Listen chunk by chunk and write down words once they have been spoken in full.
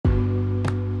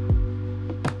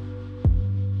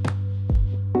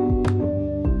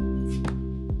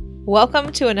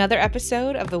Welcome to another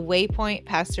episode of the Waypoint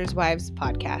Pastor's Wives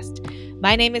podcast.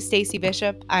 My name is Stacy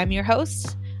Bishop. I'm your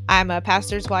host. I'm a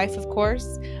pastor's wife, of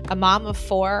course, a mom of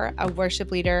four, a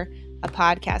worship leader, a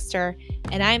podcaster,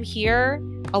 and I'm here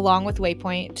along with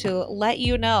Waypoint to let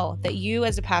you know that you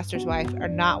as a pastor's wife are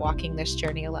not walking this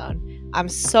journey alone. I'm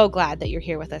so glad that you're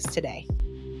here with us today.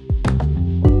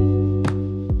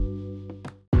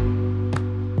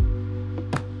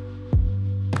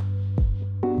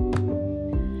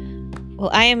 Well,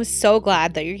 I am so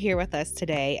glad that you're here with us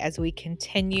today as we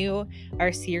continue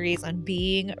our series on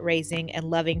being, raising, and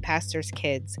loving pastors'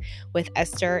 kids with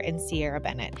Esther and Sierra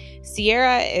Bennett.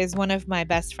 Sierra is one of my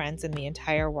best friends in the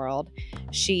entire world.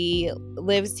 She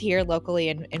lives here locally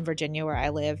in Virginia, where I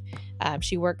live.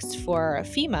 She works for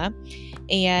FEMA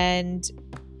and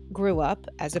grew up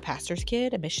as a pastor's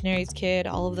kid, a missionary's kid,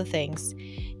 all of the things.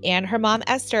 And her mom,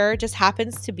 Esther, just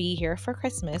happens to be here for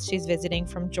Christmas. She's visiting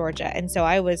from Georgia. And so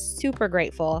I was super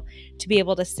grateful to be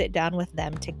able to sit down with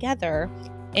them together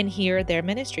and hear their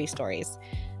ministry stories.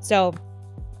 So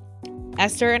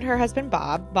Esther and her husband,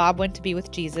 Bob went to be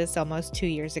with Jesus almost 2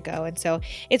 years ago. And so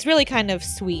it's really kind of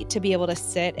sweet to be able to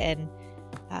sit and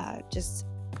just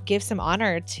give some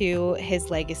honor to his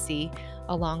legacy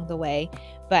along the way.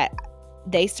 But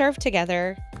they served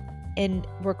together and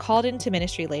were called into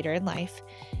ministry later in life,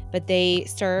 but they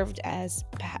served as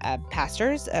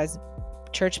pastors, as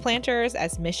church planters,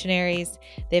 as missionaries.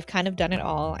 They've kind of done it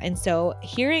all. And so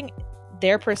hearing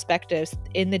their perspectives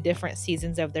in the different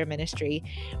seasons of their ministry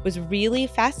was really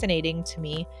fascinating to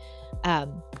me.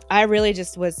 I really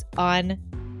just was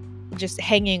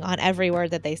hanging on every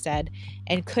word that they said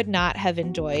and could not have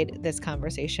enjoyed this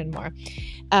conversation more.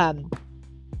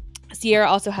 Sierra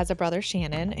also has a brother,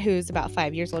 Shannon, who's about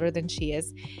 5 years older than she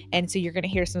is. And so you're going to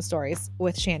hear some stories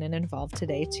with Shannon involved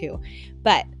today too.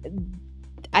 But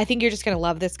I think you're just going to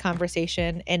love this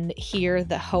conversation and hear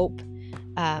the hope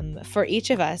for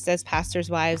each of us as pastors'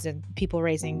 wives and people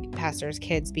raising pastors'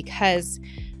 kids because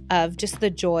of just the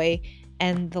joy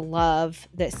and the love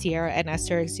that Sierra and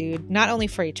Esther exude, not only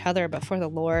for each other, but for the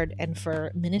Lord and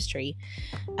for ministry.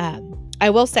 I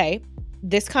will say,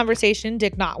 this conversation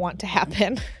did not want to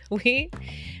happen. We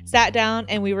sat down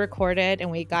and we recorded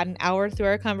and we got an hour through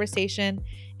our conversation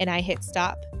and I hit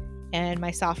stop and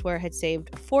my software had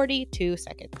saved 42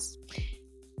 seconds.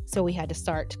 So we had to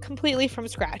start completely from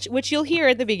scratch, which you'll hear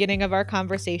at the beginning of our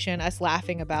conversation, us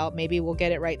laughing about. Maybe we'll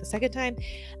get it right the second time.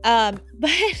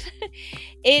 But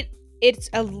it's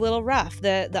a little rough.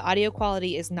 The audio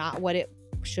quality is not what it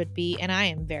should be, and I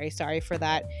am very sorry for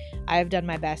that. I've done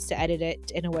my best to edit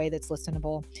it in a way that's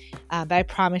listenable, but I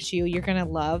promise you're going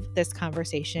to love this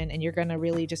conversation and you're going to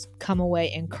really just come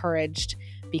away encouraged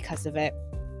because of it.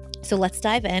 So let's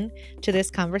dive in to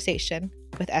this conversation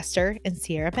with Esther and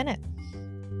Sierra Bennett.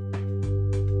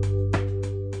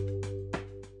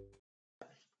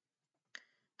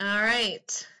 All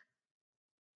right.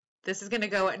 This is going to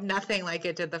go nothing like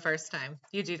it did the first time.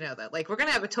 You do know that. Like, we're going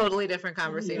to have a totally different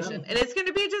conversation, and it's going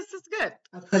to be just as good.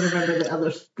 I couldn't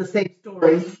remember the same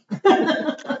stories.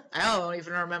 I don't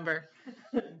even remember.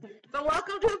 But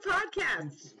welcome to the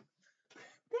podcast.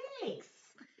 Thanks.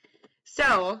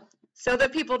 So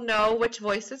that people know which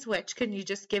voice is which, can you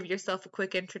just give yourself a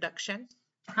quick introduction?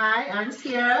 Hi, I'm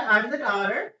Sierra. I'm the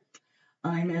daughter.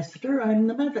 I'm Esther. I'm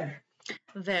the mother.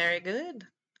 Very good.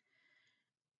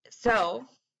 So,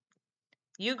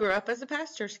 you grew up as a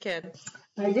pastor's kid.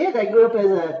 I did. I grew up as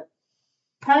a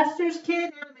pastor's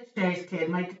kid and a missionary's kid.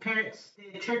 My parents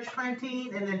did church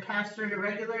planting and then pastored a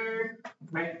regular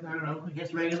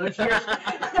church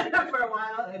for a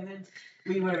while. And then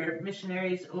we were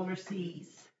missionaries overseas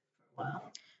for a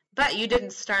while. But you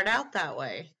didn't start out that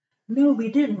way. No,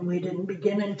 we didn't. We didn't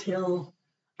begin until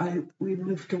we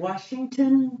moved to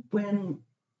Washington when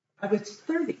I was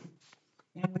 30.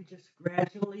 And we just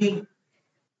gradually...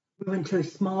 We went to a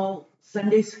small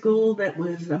Sunday school that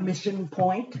was a mission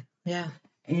point. Yeah.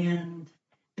 And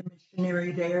the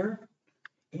missionary there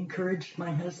encouraged my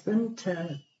husband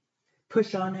to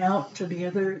push on out to the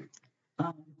other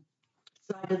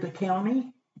side of the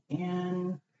county.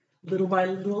 And little by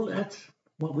little, that's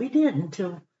what we did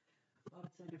until Bob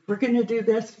said, if we're going to do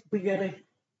this,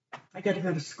 I got to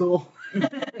go to school. And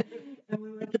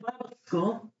we went to Bible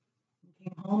school,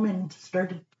 came home and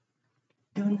started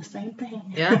doing the same thing.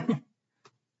 Yeah.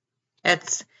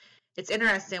 It's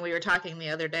interesting. We were talking the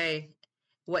other day.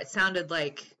 What sounded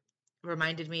like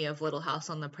reminded me of Little House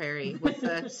on the Prairie with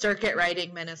the circuit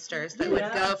riding ministers that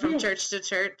would go from church to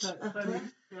church.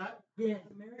 Yeah,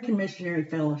 American Missionary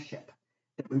Fellowship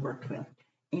that we worked with.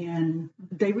 And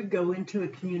they would go into a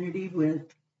community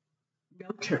with no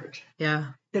church.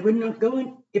 Yeah. They would not go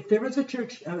in. If there was a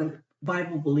church, a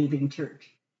Bible-believing church,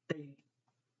 they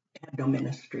had no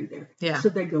ministry there. Yeah. So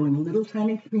they go in little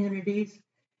tiny communities,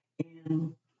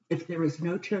 and if there was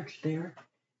no church there,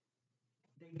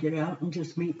 they get out and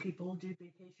just meet people, do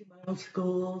vacation Bible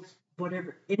schools,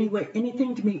 whatever. Anyway,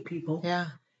 anything to meet people. Yeah.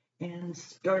 And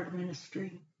start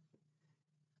ministry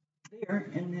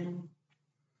there, and then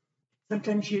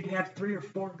sometimes you'd have 3 or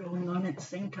 4 going on at the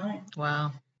same time.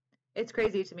 Wow. It's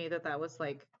crazy to me that that was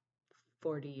like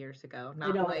 40 years ago,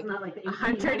 not know, like it's not like the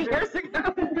 100 years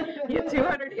ago. Yeah,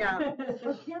 200, yeah.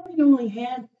 Well, county only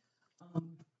had,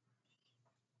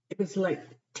 it was like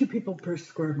 2 people per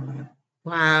square mile.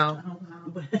 Wow.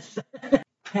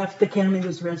 Half the county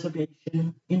was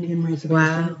reservation, Indian reservation.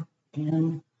 Wow.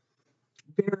 And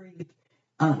very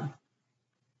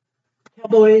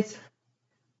cowboys,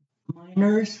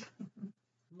 miners,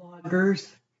 loggers,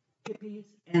 hippies,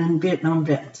 and Vietnam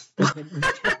vets.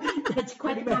 That's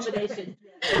Quite a combination.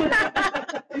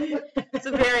 It's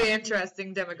a very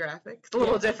interesting demographic. It's a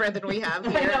little different than we have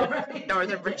here in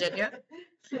Northern Virginia.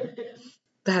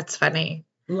 That's funny.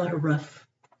 A lot of rough.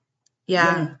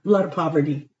 Yeah. A lot of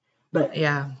poverty. But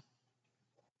Yeah.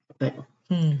 a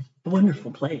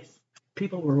wonderful place.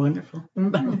 People were wonderful.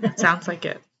 Sounds like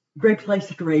it. Great place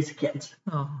to raise kids.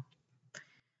 Oh.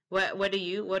 What are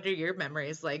your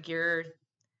memories like?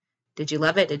 Did you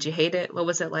love it? Did you hate it? What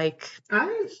was it like?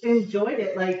 I enjoyed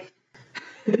it. Like,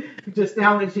 just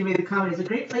now when she made the comment, it's a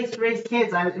great place to raise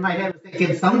kids. I, in my head, was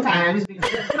thinking sometimes,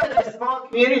 because it's such a small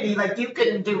community, like, you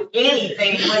couldn't do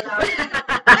anything without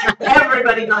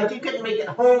everybody. Like, you couldn't make it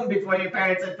home before your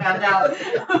parents had found out.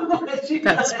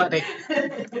 That's funny.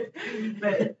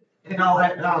 But in all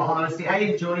honesty, I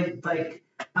enjoyed, like,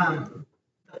 the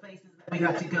places that we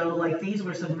got to go. Like, these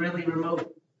were some really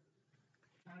remote,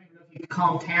 I don't even know if you could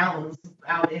call them towns,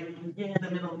 out in the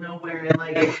middle of nowhere, and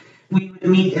like we would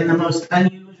meet in the most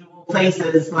unusual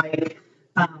places, like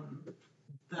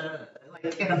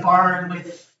in a barn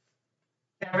with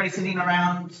everybody sitting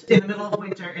around in the middle of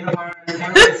winter in a barn, and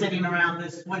everybody sitting around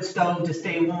this wood stove to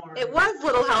stay warm. It was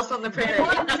Little House on the Prairie.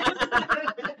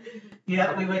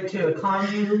 Yeah, we went to a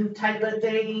commune type of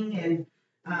thing, and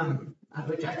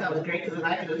which I thought was great because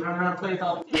then I could just run around and play with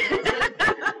all the kids.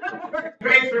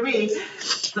 Great for me.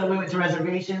 So we went to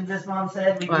reservations, as Mom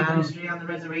said. We did ministry on the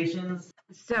reservations.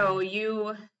 So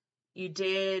you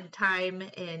did time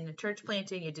in church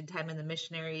planting, you did time in the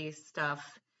missionary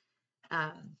stuff,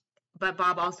 but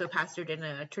Bob also pastored in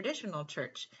a traditional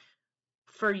church.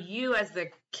 For you as the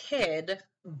kid,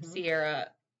 Sierra,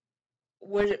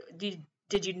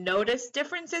 did you notice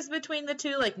differences between the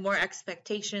two, like more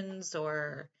expectations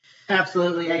or?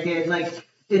 Absolutely, I did. Like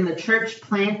in the church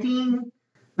planting,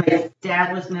 like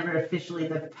Dad was never officially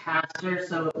the pastor,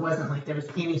 so it wasn't like there was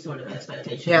any sort of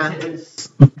expectations. Yeah. It was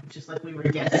just like we were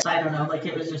guests. I don't know, like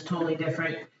it was just totally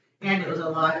different, and it was a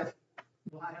lot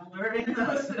wilder in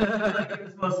those. Like it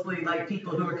was mostly like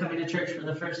people who were coming to church for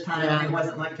the first time. Yeah. It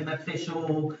wasn't like an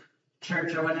official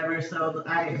church or whatever, so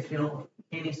I didn't feel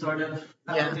any sort of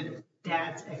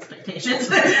Dad's expectations.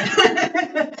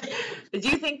 Did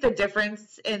you think the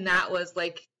difference in that was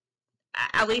like,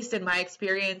 at least in my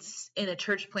experience, in a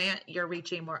church plant, you're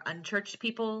reaching more unchurched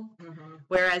people,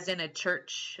 whereas in a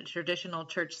traditional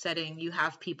church setting, you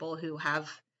have people who have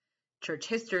church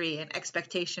history and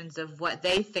expectations of what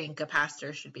they think a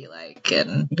pastor should be like.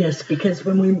 And yes, because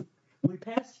when we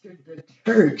pastored the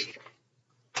church,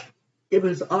 it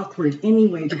was awkward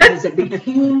anyway because it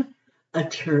became a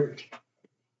church.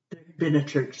 There had been a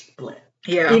church split.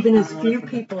 Yeah. Even as few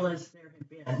people as there had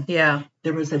been. Yeah.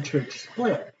 There was a church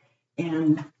split.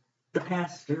 And the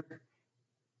pastor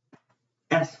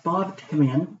asked Bob to come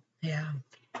in. Yeah.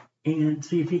 And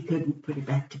see if he couldn't put it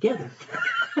back together.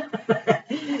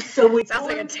 So we sounds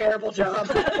like a terrible job.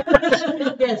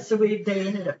 Yes, so they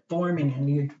ended up forming a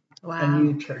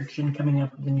new church and coming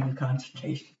up with a new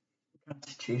constitution,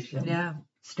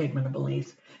 statement of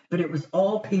beliefs. But it was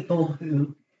all people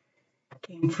who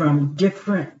came from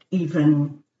different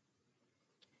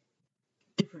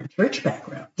church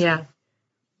backgrounds. Yeah.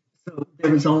 So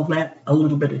there was all that, a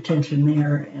little bit of tension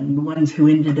there, and the ones who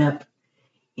ended up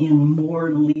in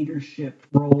more leadership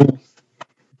roles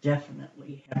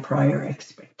definitely had prior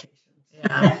expectations.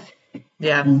 Yeah.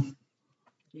 Yeah.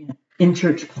 In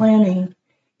church planning,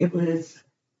 it was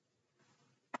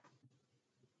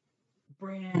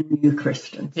brand new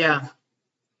Christians. Yeah.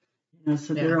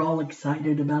 So they're all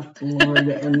excited about the Lord,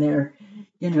 and they're,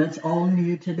 it's all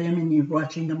new to them, and you're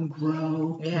watching them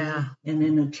grow. Yeah. And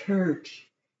in a church,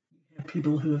 you have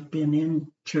people who have been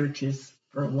in churches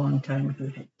for a long time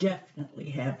who definitely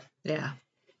have. Yeah.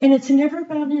 And it's never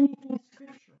about anything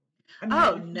scriptural.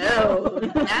 Oh, no,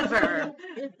 never.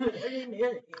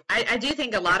 I I do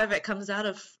think a lot of it comes out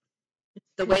of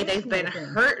the way they've been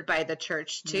hurt by the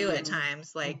church too at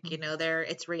times. Like, you know,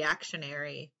 it's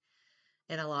reactionary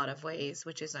in a lot of ways,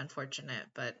 which is unfortunate.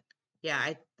 But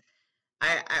yeah,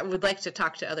 I would like to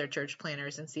talk to other church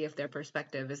planners and see if their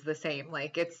perspective is the same.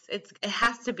 Like it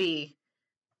has to be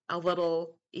a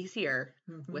little easier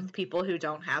with people who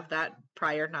don't have that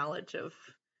prior knowledge of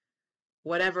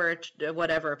whatever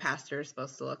a pastor is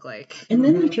supposed to look like. And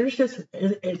then the church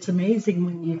it's amazing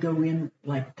when you go in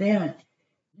like that,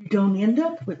 you don't end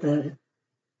up with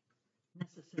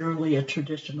necessarily a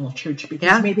traditional church,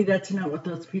 because maybe that's not what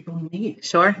those people need.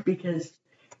 Sure. Because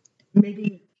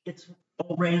maybe it's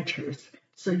all ranchers,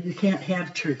 so you can't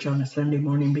have church on a Sunday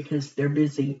morning because they're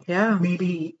busy. Yeah.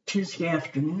 Maybe Tuesday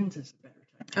afternoons is a better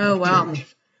time to Oh, have wow.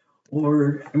 church.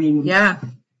 Or, I mean, yeah,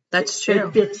 that's true.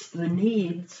 It fits the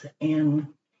needs, and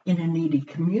in a needy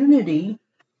community,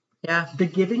 the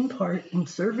giving part and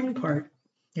serving part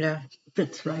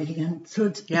fits right in. So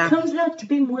it comes out to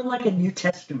be more like a New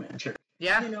Testament church.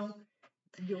 Yeah. You know,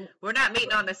 we're not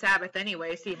meeting on the Sabbath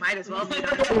anyway, so you might as well meet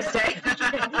on Tuesday.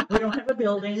 We don't have a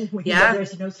building.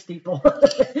 There's no steeple.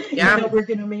 You know, we're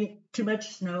going to meet, too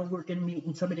much snow, we're going to meet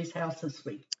in somebody's house this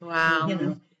week. Wow. You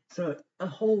know, so a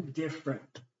whole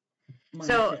different mindset.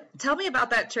 So tell me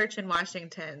about that church in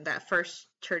Washington, that first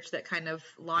church that kind of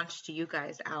launched you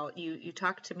guys out. You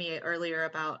talked to me earlier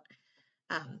about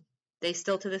they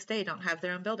still to this day don't have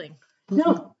their own building.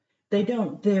 No, they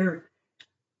don't.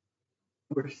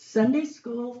 We're Sunday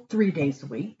school 3 days a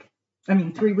week.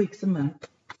 3 weeks a month.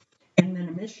 And then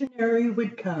a missionary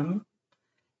would come,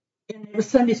 and it was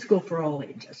Sunday school for all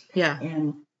ages. Yeah.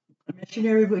 And a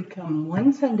missionary would come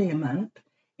one Sunday a month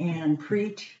and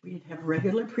preach. We'd have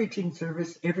regular preaching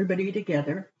service, everybody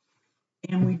together,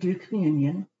 and we do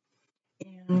communion.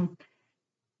 And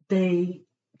they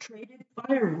traded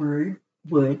firewood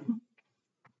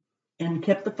and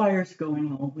kept the fires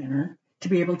going all winter to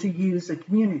be able to use a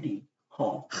community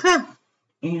hall.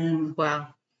 And wow.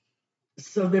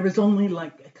 So there was only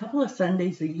like a couple of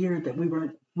Sundays a year that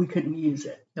we couldn't use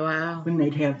it. Wow. When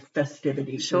they'd have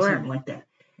festivities or something like that.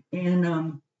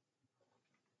 And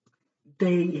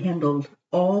they handled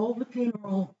all the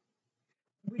funeral.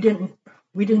 We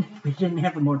didn't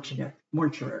have a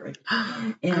mortuary.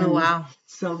 And oh wow.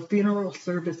 So funeral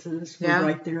services were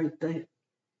right there at the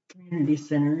community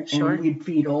center, Sure. and we'd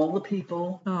feed all the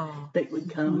people that would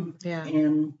come. Yeah.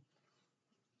 And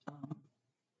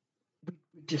we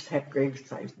just had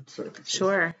graveside services.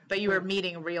 Sure. But you were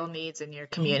meeting real needs in your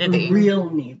community. Real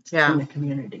needs in the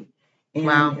community. And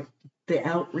wow. The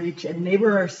outreach, and they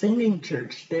were our singing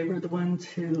church. They were the ones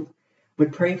who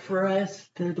would pray for us.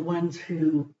 They're the ones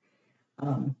who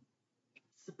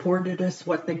supported us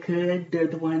what they could. They're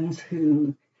the ones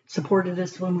who supported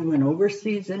us when we went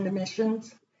overseas into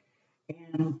missions.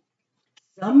 And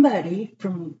somebody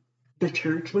from the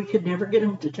church, we could never get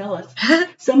them to tell us,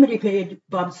 somebody paid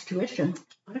Bob's tuition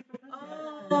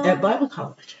at Bible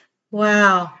college.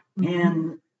 Wow.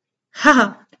 And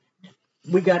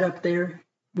we got up there,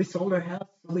 we sold our house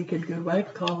so we could go to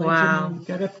Bible college. Wow. And we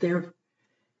got up there,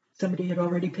 somebody had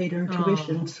already paid our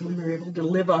tuition, so we were able to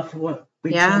live off of what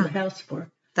we sold the house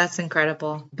for. That's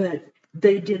incredible. But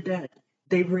they did that.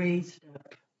 They raised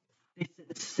up. They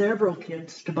sent several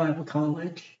kids to Bible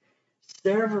college.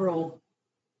 Several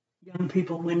young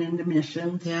people went into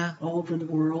missions all over the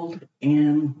world.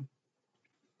 And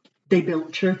they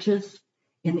built churches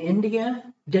in India.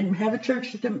 Didn't have a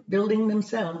church building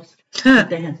themselves. But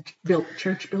they had built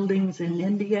church buildings in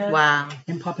India. Wow.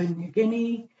 And Papua New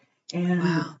Guinea.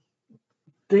 And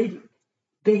they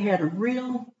had a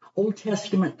real Old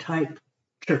Testament type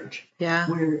church. Yeah.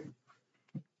 Where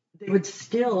they would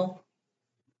still,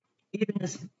 even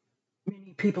as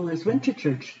many people as went to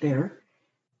church there,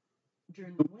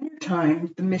 during the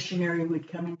wintertime, the missionary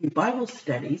would come and do Bible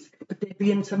studies, but they'd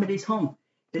be in somebody's home.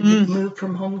 They'd move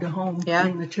from home to home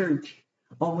in the church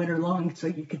all winter long so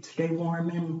you could stay warm.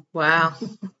 And wow.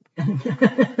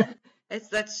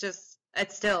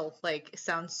 It's still like, it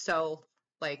sounds so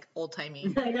like old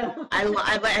timey. I know.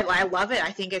 I love it.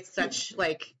 I think it's such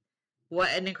like, what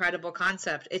an incredible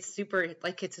concept. It's super,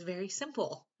 like, it's very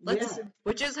simple.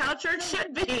 Which is how church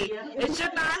should be. Yeah. It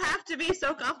should not have to be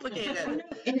so complicated.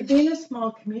 And being a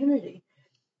small community,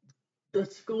 the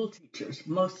school teachers,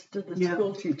 most of the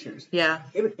school teachers. Yeah.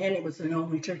 And it was the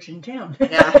only church in town.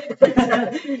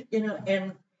 Yeah.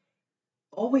 And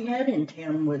all we had in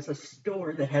town was a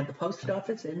store that had the post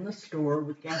office in the store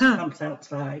with gas pumps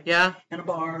outside. Yeah. And a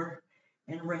bar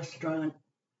and a restaurant.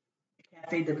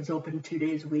 Cafe that was open 2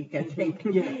 days a week, I think.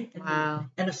 Wow.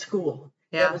 And a school.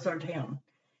 Yeah. That was our town.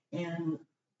 And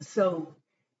so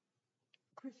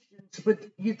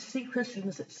you'd see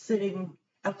Christians sitting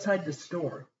outside the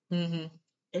store. Mm-hmm.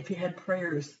 If you had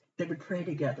prayers, they would pray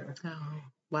together. Oh,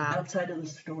 wow. Outside of the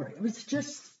store. It was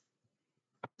just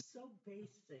so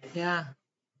basic. Yeah.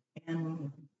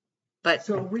 But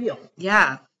so real.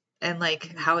 Yeah. And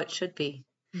like how it should be.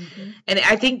 Mm-hmm. And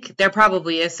I think there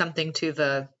probably is something to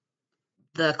the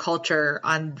culture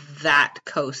on that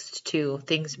coast too,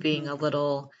 things being a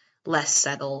little less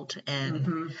settled,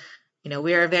 and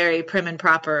we are very prim and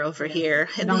proper over here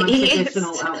in the East.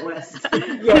 Out west.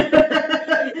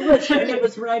 It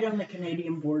was right on the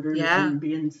Canadian border, and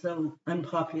being so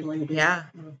unpopulated. Yeah.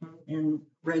 And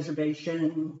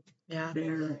reservation. Yeah.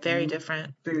 There. Very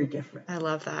different. Very different. I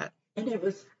love that. And it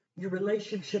was your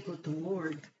relationship with the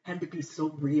Lord had to be so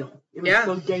real. It was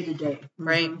so day to day.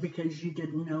 Right. Because you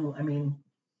didn't know,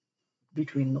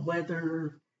 between the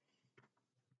weather,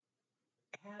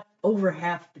 over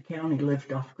half the county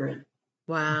lived off grid.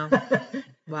 Wow.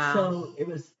 Wow. So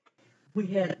we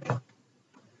had a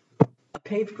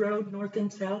paved road north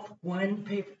and south, one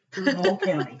paved through the whole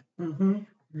county.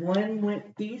 One went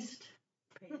east,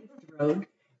 paved road.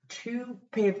 2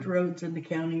 paved roads in the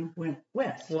county went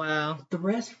west. Wow. The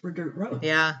rest were dirt roads.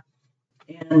 Yeah.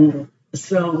 And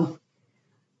so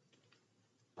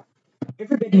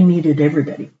everybody needed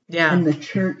everybody. Yeah. And the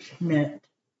church met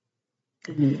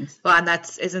the needs. Well, and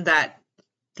isn't that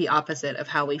the opposite of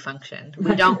how we function?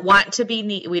 We don't want to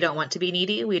be we don't want to be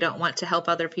needy. We don't want to help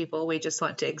other people. We just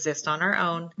want to exist on our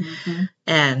own.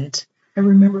 And I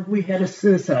remember we had a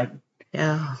suicide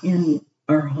in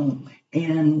our home,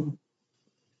 and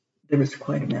there was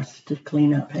quite a mess to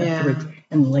clean up afterwards.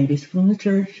 And the ladies from the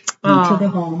church went to the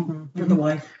home for the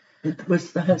wife. It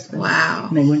was the husband. Wow.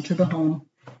 And they went to the home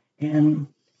and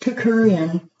took her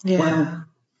in. Yeah.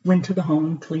 Went to the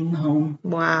home, cleaned the home.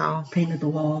 Wow. Painted the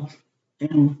walls.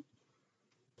 And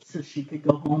so she could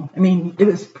go home. It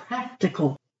was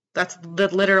practical. That's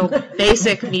the literal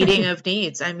basic meeting of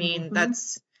needs. I think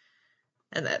that's,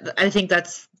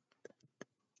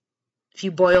 if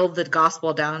you boil the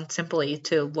gospel down simply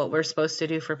to what we're supposed to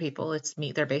do for people, it's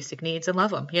meet their basic needs and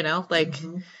love them,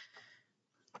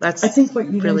 that's I think what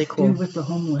you really guys cool. do with the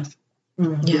homeless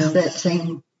is that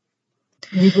same,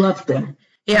 you love them.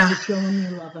 Yeah. You show them you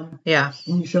love them. Yeah.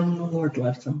 And you show them the Lord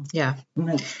loves them. Yeah.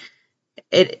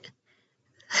 And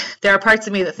there are parts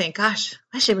of me that think, gosh,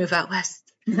 I should move out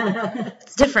west.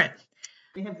 It's different.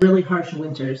 They have really harsh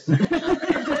winters. We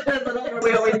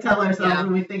always tell ourselves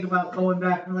when we think about going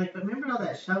back, we're like, but remember all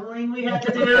that shoveling we had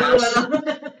to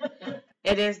do?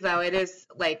 It is, though. It is,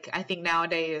 like, I think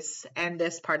nowadays, and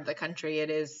this part of the country, it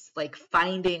is, like,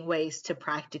 finding ways to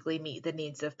practically meet the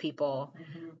needs of people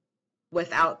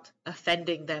without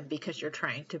offending them because you're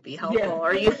trying to be helpful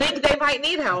or you think they might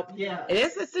need help. Yeah.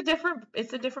 It's a different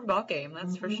ball game,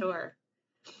 that's for sure.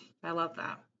 I love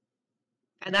that.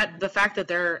 And that the fact that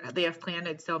they have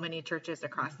planted so many churches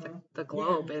across the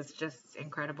globe is just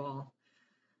incredible.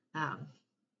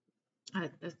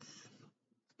 It's a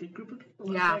good group of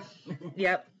people. Yeah.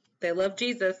 Yep. They love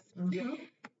Jesus.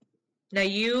 Now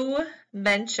you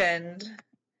mentioned,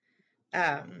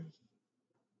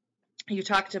 you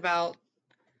talked about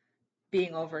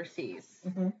being overseas.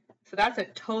 So that's a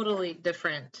totally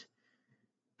different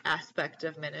aspect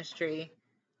of ministry.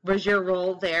 Was your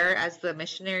role there as the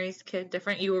missionary's kid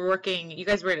different? You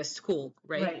guys were at a school,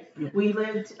 right? Right. Yeah. We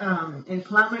lived in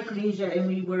Palau, Micronesia, and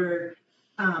we were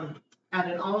at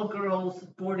an all-girls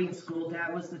boarding school.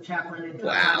 Dad was the chaplain and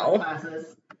taught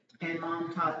classes, and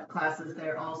Mom taught classes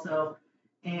there also.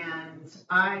 And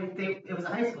it was a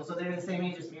high school, so they were the same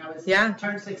age as me. I was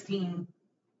turned 16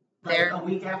 a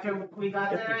week after we got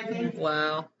there, I think.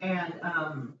 Wow. And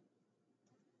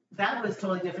that was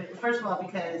totally different. First of all,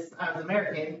 because I was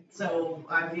American, so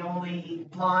I'm the only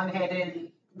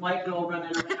blonde-headed white girl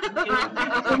running around in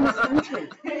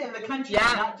the country,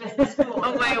 not just the school.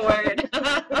 Oh my word! So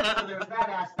there was that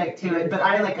aspect to it. But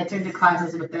I attended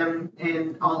classes with them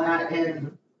and all that,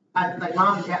 and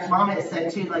Mom has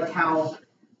said too, like how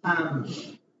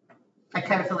I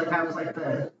kind of feel like I was like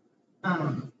the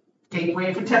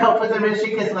gateway to help with the ministry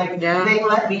because they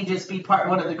let me just be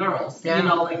one of the girls. They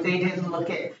didn't look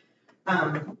at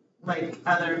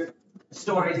other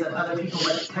stories of other people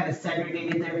kind of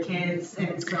segregated their kids,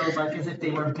 and so as if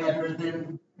they were better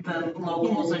than the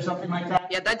locals or something like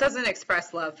that. Yeah, that doesn't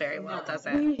express love very well, does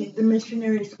it? The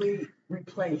missionaries we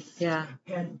replaced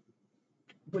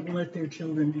wouldn't let their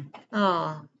children.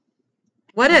 Oh,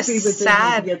 what a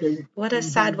sad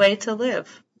way to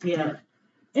live. Yeah,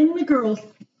 and the girls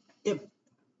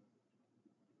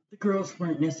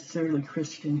weren't necessarily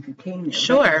Christian who came there.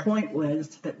 Sure. But the point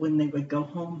was that when they would go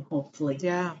home, hopefully,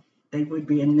 they would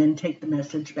be, and then take the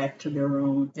message back to their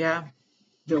own Yeah.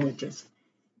 villages.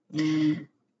 And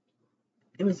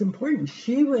it was important.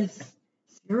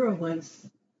 Sarah was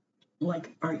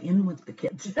like our in with the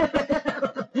kids.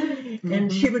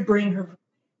 And she would bring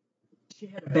she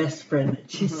had a best friend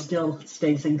that she still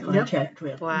stays in contact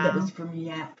with. Wow. That was from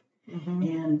Yap.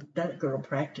 And that girl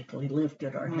practically lived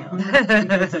at our house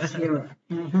because of Sarah.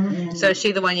 So is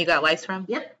she the one you got lice from?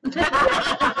 Yep.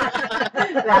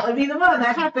 That would be the one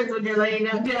that happens when you're laying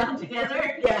them down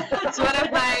together. Yeah. It's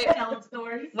telling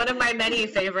stories. one of my many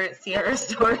favorite Sierra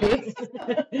stories.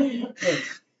 And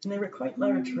they were quite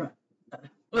large.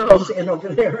 Oh. And over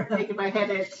there. Making my head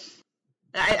itch.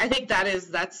 I think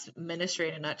that's ministry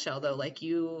in a nutshell, though. Like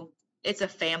it's a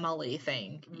family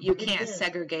thing. You can't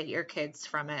segregate your kids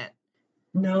from it.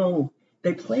 No,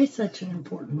 they play such an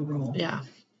important role. Yeah.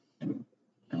 And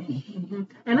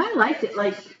I liked it.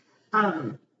 Like,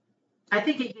 I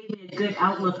think it gave me a good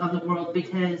outlook on the world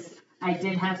because I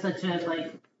did have such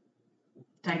a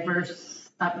diverse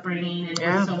upbringing and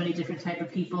with so many different type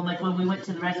of people. Like when we went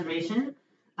to the reservation,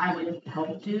 I would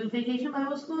help do vacation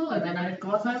Bible school, and then I'd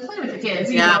go outside and play with the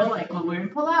kids. You know, like when we were in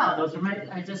Palau, those were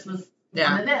I just was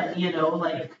one of them. You know,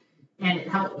 like, and it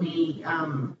helped me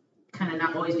kind of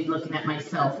not always be looking at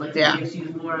myself. Like it gives you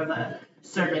more of a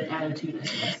servant attitude, I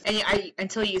guess. And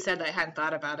until you said that, I hadn't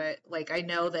thought about it. Like I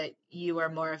know that you are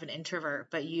more of an introvert,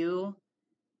 but you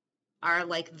are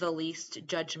like the least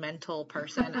judgmental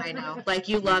person I know. Like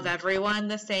you love everyone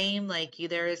the same. Like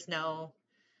there is no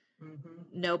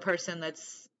person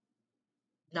that's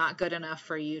not good enough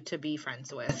for you to be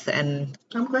friends with, and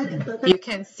I'm glad you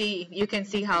can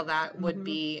see how that would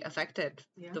be affected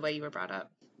the way you were brought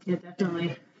up. Yeah,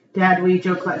 definitely. Dad, we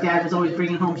joke about Dad was always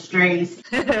bringing home strays.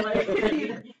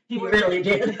 He really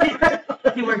did.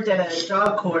 He worked at a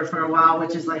dog corps for a while,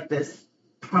 which is like this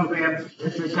program.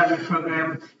 It's a government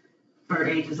program for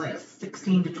ages like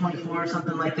 16 to 24 or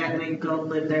something like that, and they go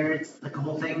live there. It's like a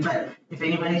whole thing. But if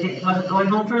anybody wasn't going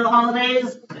home for the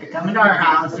holidays, they're coming to our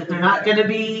house. If they're not going to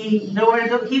be nowhere to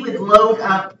go, he would load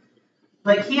up.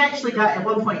 Like he actually got at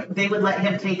one point, they would let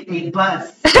him take a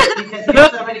bus because there were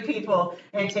so many people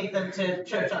and take them to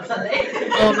church on Sunday.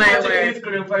 Oh my to word! Youth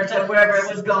group or to wherever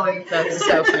it was going. That's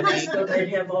so funny. So they'd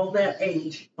have all that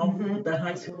age, the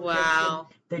high school. Wow.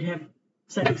 They'd have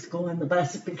Sunday school in the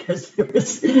bus because there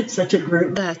was such a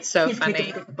group. That's so He'd funny.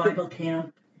 pick up the Bible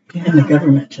camp, and the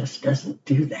government just doesn't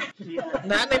do that.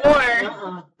 Not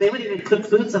anymore. They would even cook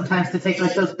food sometimes to take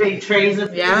like those big trays of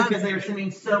food Yeah. because they were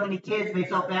sending so many kids. They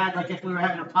felt bad, like if we were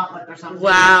having a potluck or something.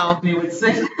 Wow. They would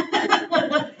send.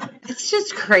 It's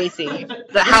just crazy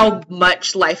how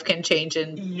much life can change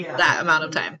in that amount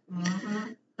of time.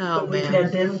 Oh But we've man.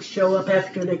 had them show up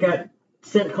after they got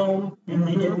sent home and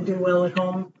they didn't do well at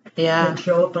home. Yeah. They'd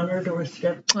show up on our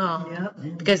doorstep. Oh.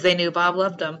 Yep. Because they knew Bob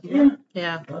loved them. Yeah.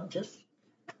 Yeah. Well, just.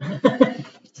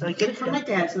 So I get it from my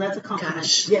dad, so that's a compliment.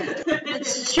 Gosh. Yeah.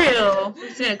 It's true.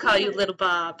 He's gonna call you little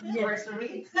Bob. Works for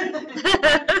me.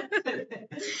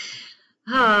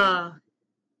 Oh,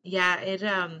 yeah.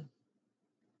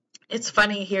 It's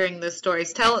funny hearing the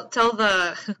stories. Tell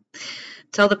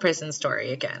the prison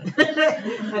story again.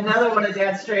 Another one of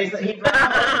Dad's strays that he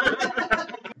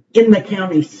brought. In the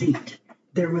county seat,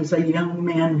 there was a young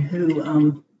man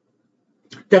who,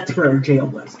 that's where our jail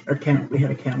was, we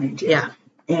had a county jail. Yeah.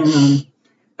 And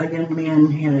a young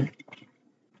man had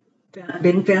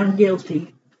been found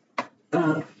guilty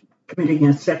of committing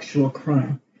a sexual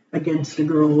crime against a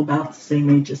girl about the same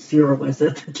age as Sarah was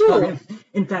at the time.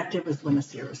 In fact, it was one of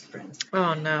Sarah's friends.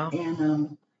 Oh no.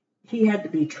 And he had to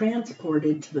be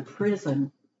transported to the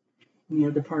prison in the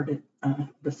other part of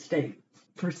the state.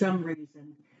 For some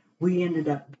reason,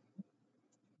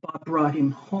 Bob brought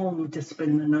him home to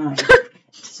spend the night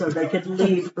so they could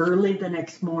leave early the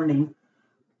next morning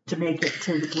to make it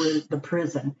to the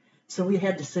prison. So we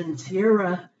had to send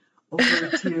Sierra over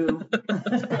to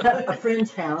a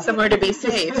friend's house. Somewhere to be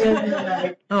safe. Spend the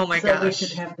night Oh my so gosh. we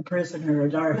could have the prisoner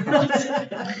at our house.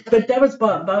 But that was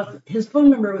Bob. His phone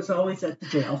number was always at the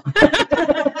jail.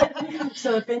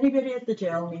 So if anybody at the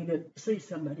jail needed to see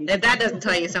somebody. If that doesn't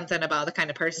tell you something about the kind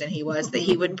of person he was, that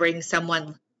he would bring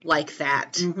someone like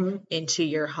that into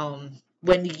your home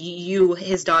when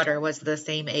his daughter was the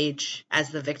same age as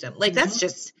the victim. Like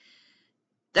that's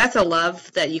a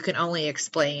love that you can only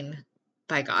explain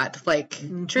by God. Like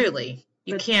truly,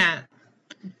 you can't.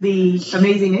 The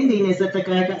amazing ending is that the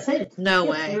guy got saved. No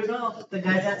way. Through it all, the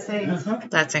guy got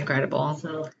saved. That's incredible.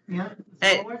 So yeah,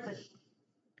 it's all worth it.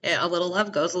 A little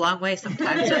love goes a long way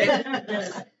sometimes, right?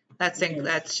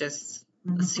 That's just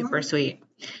super sweet.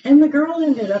 And the girl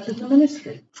ended up in the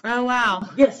ministry. Oh, wow.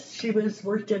 Yes, she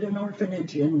worked at an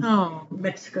orphanage in Oh,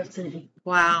 Mexico City.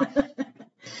 wow.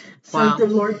 So Wow. the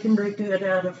Lord can bring good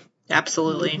out of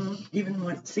Absolutely. even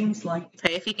what seems like.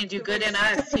 Hey, if he can do good in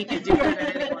us, he can do good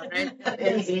in anyone, right?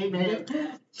 Amen.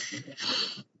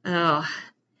 Oh,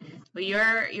 well,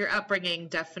 your upbringing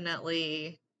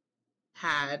definitely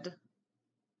had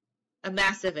a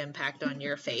massive impact on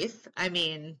your faith. I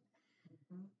mean,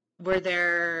 were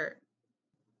there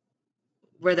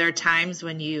times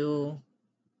when you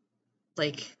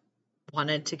like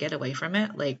wanted to get away from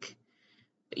it? Like,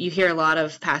 you hear a lot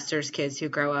of pastors' kids who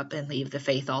grow up and leave the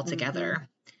faith altogether.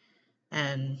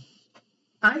 And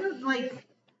I don't like,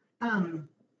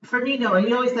 for me, no.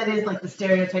 You always, that is like the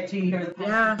stereotype too. You hear the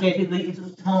pastor kid who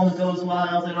leaves home and goes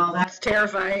wild and all that. that's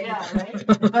terrifying. Yeah, right.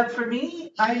 But for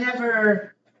me, I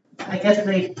never. I guess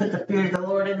they put the fear of the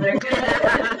Lord in there.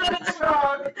 That's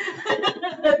wrong.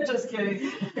 Just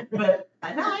kidding. But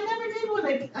no, I never did when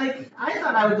I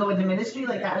thought I would go into ministry.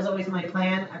 Like, that was always my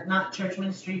plan. Not church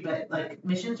ministry, but like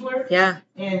missions work. Yeah.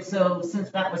 And so since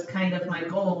that was kind of my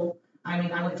goal, I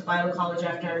mean, I went to Bible college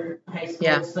after high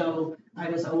school, so I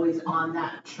was always on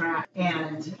that track.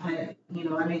 And I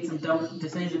made some dumb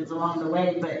decisions along the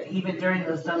way, but even during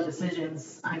those dumb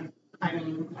decisions, I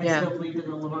still believed in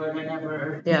the Lord. I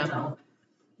never,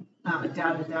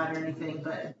 doubted that or anything.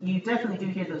 But you definitely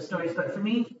do hear those stories. But for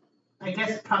me, I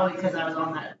guess probably because I was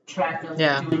on that track of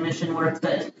doing mission work,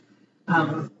 that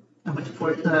I went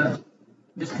to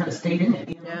just kind of stayed in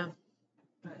it. Yeah.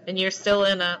 And you're still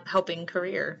in a helping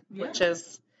career, which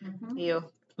is, you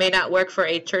may not work for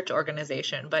a church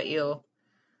organization, but you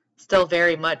still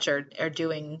very much are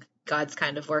doing God's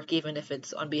kind of work, even if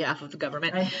it's on behalf of the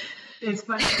government. It's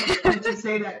funny that you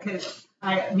say that, because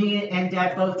me and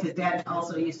Dad both, because Dad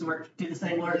also used to do the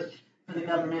same work for the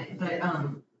government, but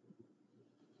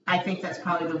I think that's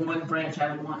probably the one branch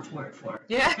I would want to work for.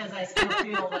 Yeah. Because I still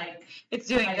feel like it's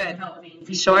doing good. Helping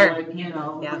people, sure. And,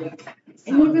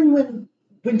 And even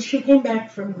when she came back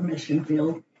from the mission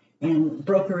field and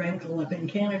broke her ankle up in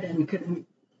Canada and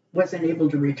wasn't able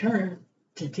to return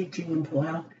to teaching in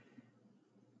Palau,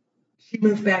 she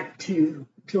moved back to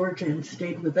Georgia and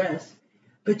stayed with us.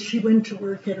 But she went to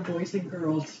work at a Boys and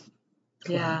Girls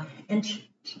Club. Yeah. And she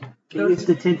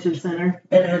detention center.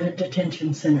 At a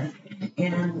detention center.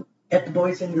 And at the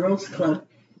Boys and Girls Club,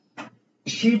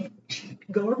 she'd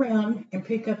go around and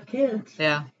pick up kids.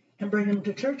 Yeah. And bring them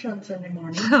to church on Sunday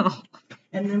morning. Oh.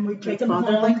 And then we'd take them home.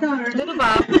 Little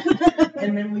Bob.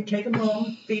 And then we'd take them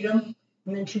home, feed them,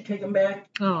 and then she'd take them back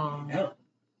out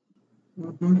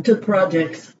to the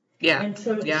projects. Yeah. And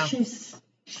so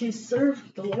she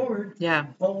served the Lord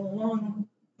all along.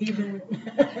 Even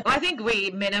well, I think we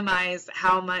minimize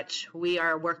how much we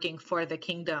are working for the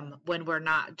kingdom when we're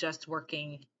not just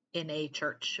working in a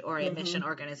church or a mission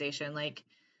organization. Like,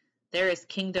 there is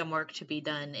kingdom work to be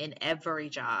done in every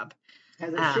job.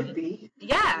 As it should be.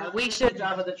 Yeah, we should. The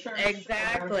job of the church.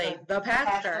 Exactly. The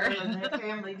pastor. And their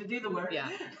family to do the work. Yeah.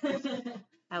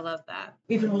 I love that.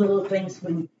 Even little things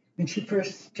when she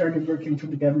first started working for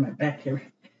the government back here.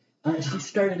 She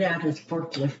started out as a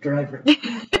forklift driver.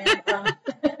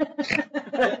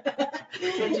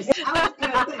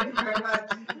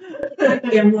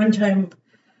 And one time,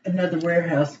 another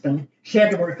warehouseman, she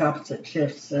had to work opposite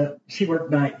shifts, so she worked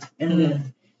nights.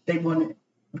 And the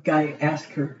guy asked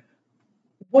her,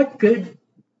 what good,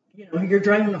 you're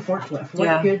driving a forklift.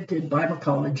 What good did Bible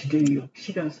college do you?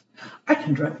 She goes, I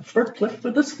can drive a forklift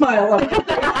with a smile on my face.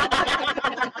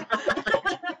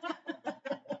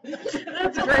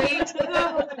 That's great.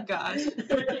 Oh my gosh.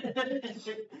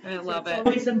 I love it. It's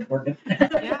always important.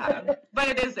 Yeah.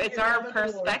 But it's our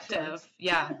perspective.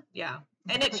 Yeah.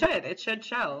 And it should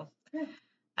show.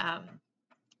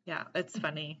 Yeah, it's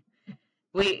funny.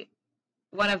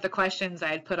 One of the questions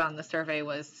I had put on the survey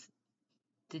was,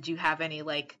 did you have any,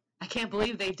 I can't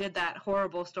believe they did that,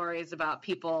 horrible stories about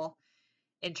people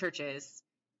in churches?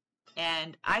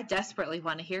 And I desperately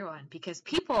want to hear one, because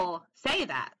people say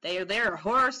that. There are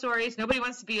horror stories. Nobody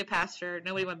wants to be a pastor.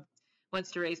 Nobody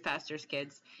wants to raise pastors'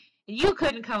 kids. And you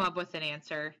couldn't come up with an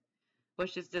answer,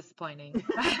 which is disappointing.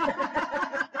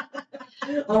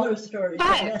 All those stories.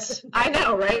 But I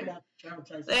know, right?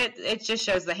 It just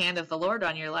shows the hand of the Lord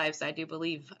on your lives, I do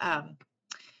believe.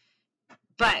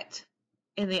 But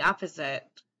in the opposite,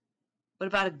 what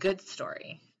about a good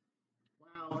story?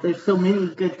 Wow, there's so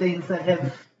many good things that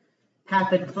have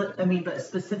happened. But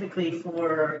specifically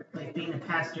for being a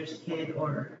pastor's kid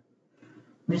or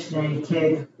missionary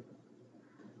kid,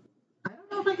 I don't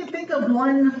know if I can think of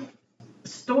one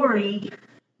story.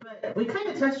 But we kind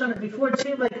of touched on it before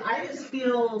too. I just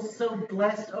feel so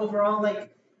blessed overall.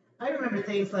 I remember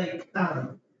things like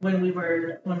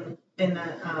when in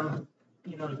the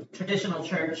traditional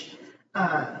church,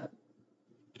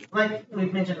 like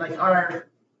we've mentioned, like our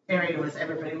area was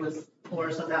everybody was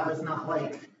poor, so that was not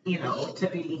like to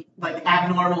be like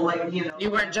abnormal, like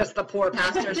You weren't just the poor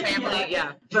pastor's family,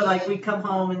 yeah. But like we'd come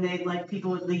home and they'd like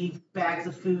people would leave bags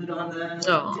of food on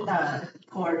the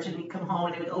porch, and we'd come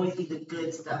home and it would always be the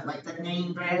good stuff, like the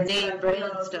name brand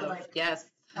stuff, like, yes.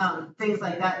 Things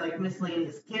like that, like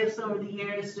miscellaneous gifts over the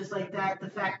years, just like that. The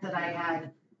fact that I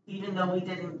had, even though we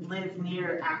didn't live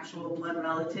near actual blood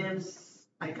relatives,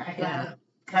 like I had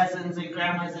cousins and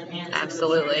grandmas and aunts.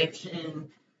 Absolutely. In the church, and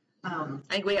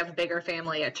I think we have a bigger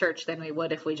family at church than we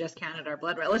would if we just counted our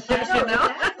blood relatives.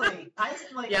 Exactly.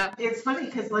 It's funny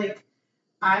because like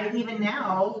I even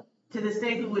now to this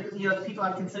day, who would the people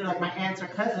I would consider like my aunts or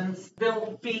cousins,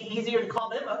 it'll be easier to call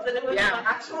them up than it would be my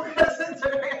actual cousins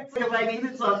or aunts if I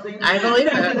needed something. I believe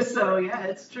it. So yeah,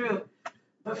 it's true.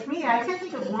 But for me, I can't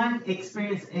think of one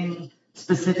experience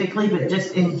specifically, but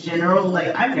just in general,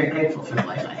 like I'm very grateful for the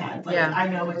life I had. Like I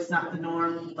know it's not the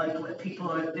norm, like what people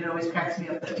are, it always cracks me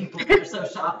up that people are so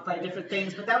shocked by different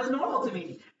things, but that was normal to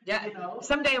me. Yeah.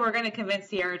 Someday we're going to convince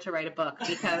Sierra to write a book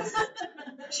because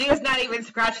she has not even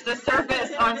scratched the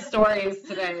surface on stories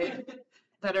today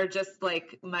that are just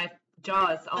like my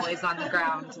jaw is always on the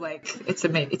ground. Like it's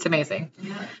amazing.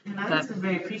 Yeah, and I was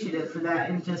very appreciative for that,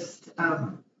 and just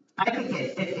I think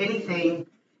if anything,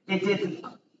 it did.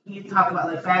 You talk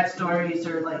about like bad stories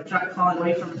or like falling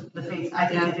away from the faith. I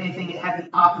think if anything, it had the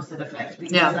opposite effect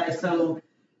because the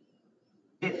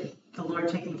Lord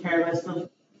taking care of us, the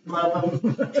love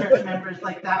of church members,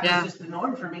 like that was just the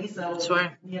norm for me. So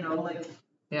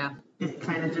it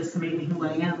kind of just made me who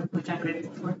I am, which I'm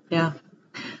grateful for. Yeah.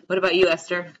 What about you,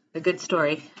 Esther? A good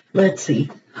story. Let's see.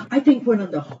 I think one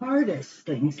of the hardest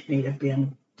things may have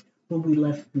been when we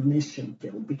left the mission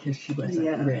field because she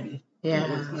wasn't ready.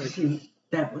 Yeah.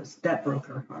 That broke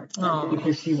her heart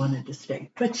because she wanted to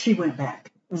stay, but she went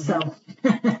back. Mm-hmm. So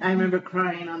I remember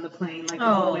crying on the plane, like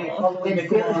all the way to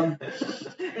Guam,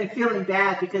 and feeling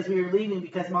bad because we were leaving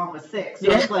because Mom was sick.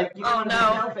 So it's like you don't want to be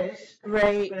selfish,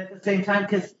 right? But at the same time,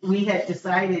 because we had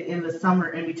decided in the summer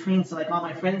in between, so like all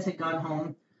my friends had gone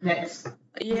home next.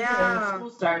 Yeah. School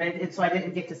started, and so I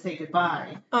didn't get to say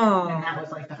goodbye. Oh. And that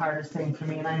was like the hardest thing for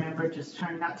me. And I remember just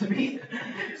trying not to be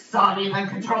sobbing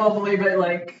uncontrollably, but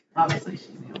like obviously she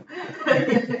knew.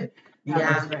 That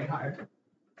was very hard.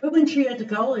 But when she went to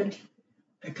college,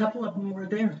 a couple of them were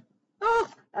there. Oh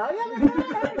yeah.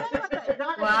 Not at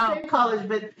the same college,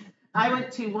 but I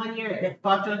went to 1 year at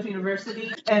Bob Jones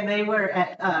University, and they were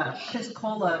at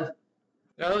Pensacola.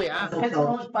 Oh yeah.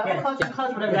 Pensacola Bible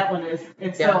College, whatever that one is.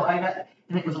 And so I got,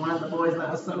 and it was one of the boys that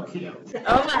was so cute.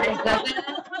 Oh my goodness.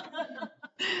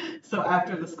 So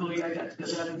after the school year, I got to go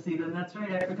down and see them. That's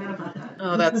right, I forgot about that.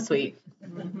 Oh, that's sweet.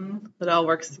 Mm-hmm. It all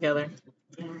works together.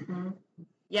 Mm-hmm.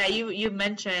 Yeah, you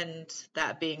mentioned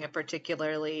that being a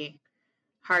particularly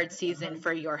hard season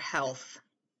for your health.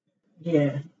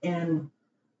 Yeah,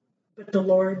 but the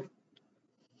Lord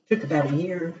took about a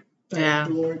year. The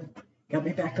Lord got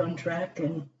me back on track,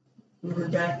 and we were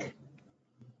back.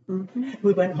 Mm-hmm.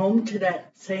 We went home to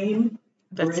that same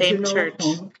church.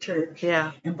 Home church.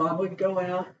 Yeah. And Bob would go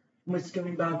out and was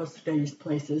doing Bible studies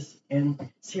places,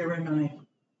 and Sierra and I.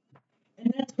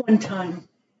 And that's one time,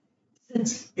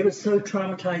 since it was so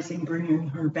traumatizing bringing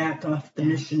her back off the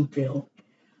mission field,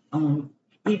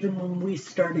 even when we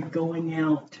started going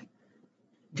out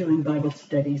doing Bible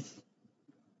studies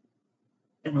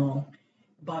and all,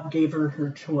 Bob gave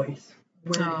her choice.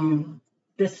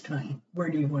 Where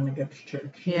do you want to go to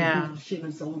church? Yeah. She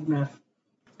was old enough.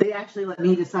 They actually let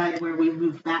me decide where we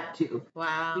moved back to.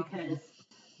 Wow. Because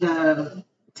the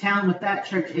town with that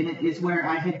church in it is where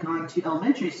I had gone to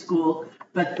elementary school,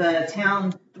 but the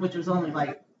town, which was only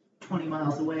like 20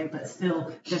 miles away, but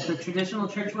still just the traditional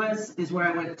church is where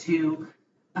I went to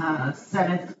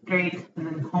 7th grade and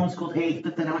then homeschooled 8th,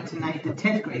 but then I went to 9th and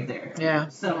 10th grade there. Yeah.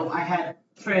 So I had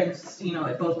friends,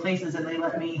 at both places, and they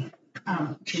let me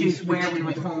choose where we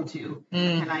went home to.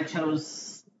 And I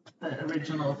chose the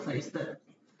original place that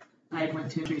I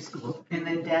went to preschool. And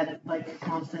then Dad, like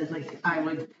Mom said,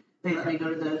 they let me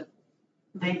go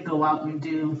they'd go out and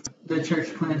do the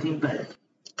church planting, but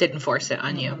didn't force it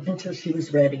on you. Until she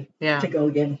was ready to go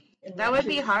again. That would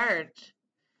be hard.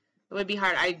 It would be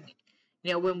hard.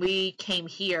 When we came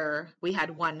here, we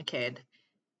had one kid,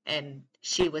 and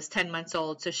she was 10 months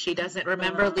old, so she doesn't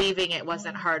remember leaving. It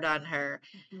wasn't hard on her.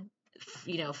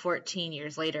 14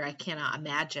 years later, I cannot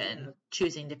imagine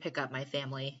choosing to pick up my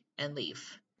family and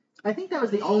leave. I think that was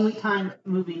the only time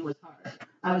moving was hard.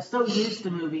 I was so used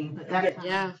to moving, but that time.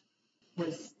 Yeah.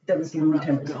 that was the only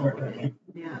time it was Rough hard go. on me.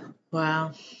 Yeah.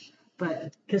 Wow.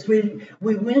 But Because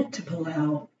we went to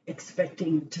Palau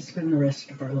expecting to spend the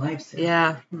rest of our lives there.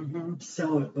 Yeah.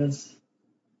 So it was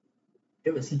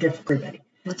difficult for everybody.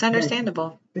 That's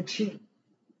understandable. But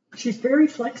she's very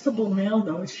flexible now,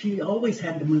 though. She always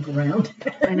had to move around.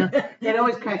 I know it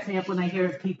always cracks me up when I hear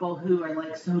of people who are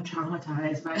like so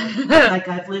traumatized by like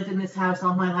I've lived in this house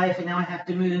all my life and now I have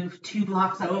to move 2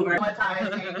 blocks over.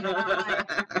 Traumatizing. And I'm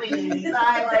like, please,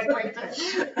 I like went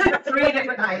to 3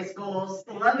 different high schools,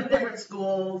 11 different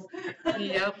schools.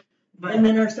 Yep. But, And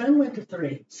then our son went to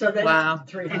 3. So that's Wow.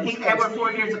 3 high and schools. they were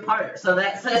 4 years apart, so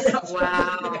that says something.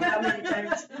 Wow. How many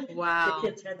times Wow. the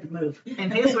kids had to move.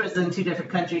 And his was in 2 different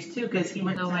countries too, because he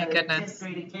went Oh to my goodness. 10th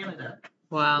grade in Canada.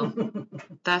 Wow.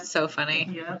 That's so funny.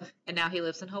 Yeah, And now he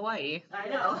lives in Hawaii. I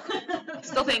know.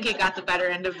 Still think he got the better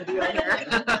end of the deal here.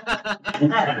 I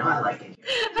don't know. I like it.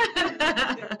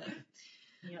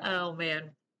 Yeah. Oh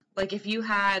man. Like if you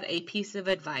had a piece of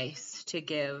advice to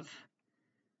give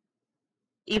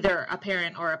either a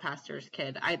parent or a pastor's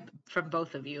kid, from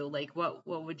both of you, like what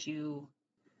would you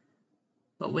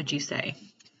say?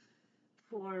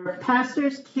 For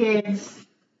pastors' kids,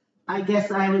 I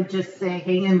guess I would just say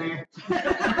hang in there.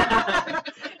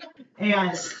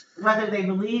 And whether they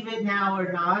believe it now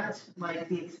or not, like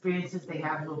the experiences they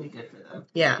have will be good for them.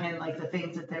 Yeah. And like the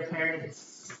things that their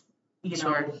parents,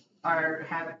 Sure.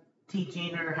 are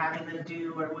teaching or having them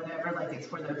do or whatever, like it's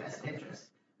for their best interest,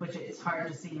 which is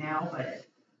hard to see now, but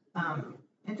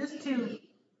and just to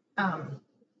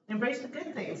embrace the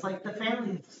good things, like the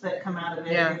families that come out of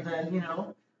it, Yeah. and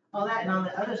the all that. And on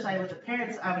the other side with the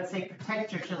parents, I would say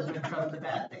protect your children from the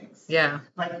bad things. Yeah.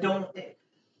 Like don't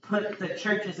put the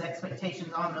church's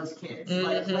expectations on those kids.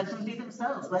 Like let them be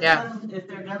themselves. Let Yeah. them, if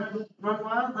they're gonna run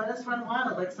wild, let us run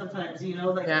wild. Like sometimes,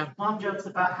 like Yeah. mom jokes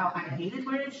about how I hated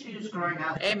wearing shoes growing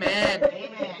up. Amen.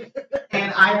 Amen.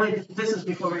 And this is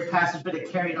before we were pastors, but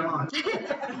it carried on.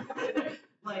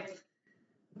 Like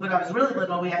when I was really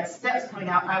little, we had steps coming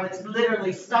out. I would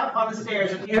literally stop on the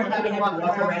stairs and people had to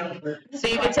walk around me. So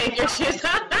you could take your shoes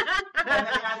off. And then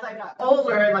as I got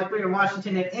older, like we were in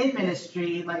Washington and in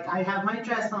ministry, like I have my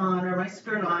dress on or my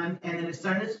skirt on, and then as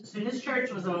soon as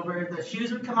church was over, the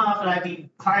shoes would come off and I'd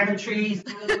be climbing trees,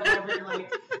 doing whatever,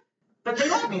 like. But they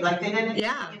let me, like they didn't,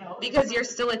 because you're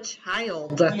still a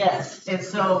child. Yes, and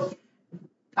so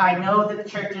I know that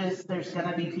churches, there's going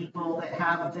to be people that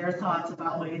have their thoughts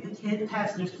about what the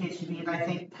pastor's kids should be, and I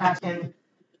think pastor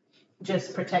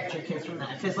just protect your kids from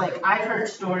that. Because, like, I've heard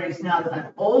stories now that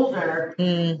I'm older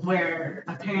where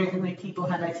apparently people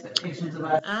had expectations of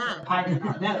us that I did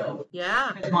not know.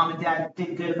 Yeah. Because mom and dad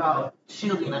did good about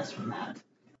shielding us from that.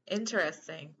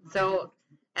 Interesting. So,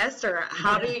 Esther,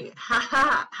 how do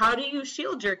you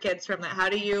shield your kids from that? How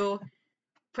do you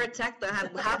protect them?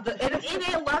 Have in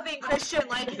a loving Christian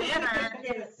like manner,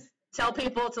 tell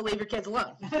people to leave your kids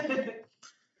alone.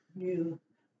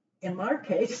 In our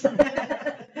case,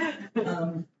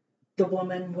 the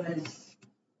woman was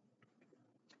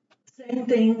saying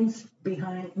things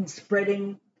behind and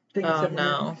spreading things. Oh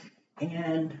no!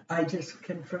 And I just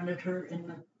confronted her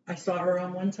I saw her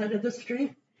on one side of the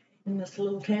street in this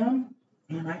little town,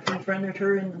 and I confronted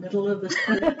her in the middle of the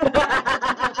street.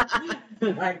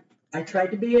 I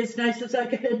tried to be as nice as I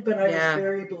could, but I was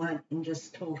very blunt and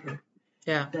just told her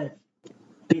that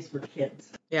these were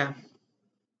kids. Yeah.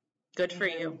 Good for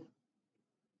you.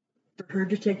 For her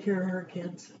to take care of her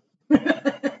kids.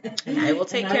 And I will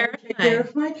take care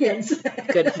of my kids.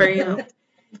 Good for you.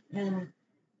 And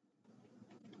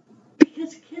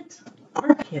because kids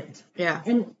are kids. Yeah.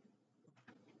 And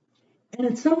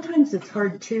sometimes it's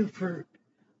hard too for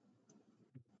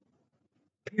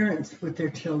parents with their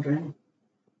children.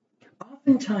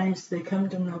 Oftentimes they come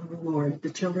to know the Lord. The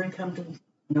children come to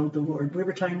know the Lord. We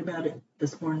were talking about it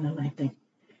this morning, I think,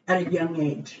 at a young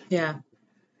age. Yeah.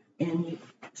 And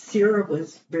Sierra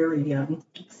was very young,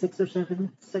 6 or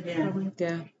 7, probably.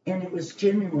 Yeah. And it was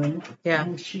genuine. Yeah.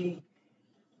 And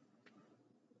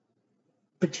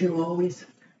but you always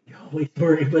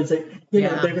worry, was it,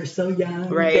 they were so young.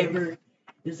 Right.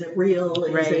 Is it real?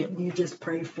 Is right. it, you just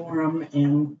pray for them?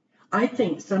 And I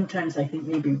think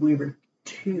maybe we were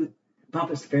too, Bob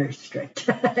was very strict.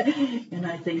 And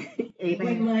I think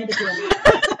we might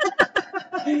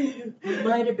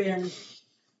have been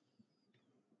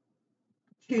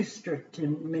too strict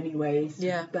in many ways.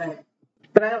 Yeah. But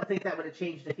I don't think that would have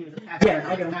changed if he was a pastor. Yeah,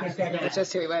 I don't think that. It's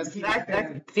just who he was.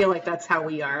 I feel like that's how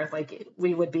we are. Like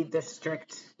we would be this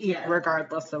strict,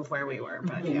 regardless of where we were.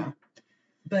 But yeah.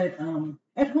 But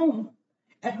at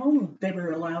home they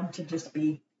were allowed to just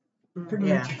be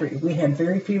pretty much free. We had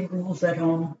very few rules at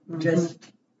home.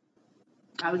 Just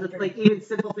I was like, even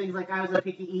simple things like I was a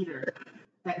picky eater.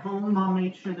 At home, Mom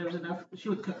made sure there was enough. She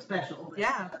would cook special, but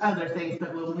Yeah. other things.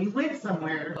 But when we went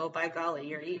somewhere, Oh, by golly,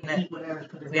 you're eating eat it. whatever's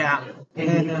put in Yeah. front of you.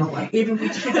 And you know, like, Even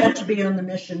when she got to be on the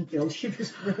mission field, she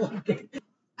was really good.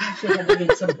 She had to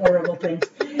eat some horrible things.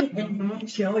 And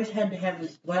she always had to have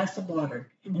this glass of water.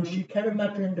 And she cut them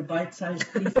up into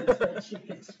bite-sized pieces that she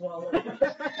could swallow.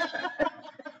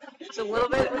 Just a little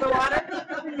bit of the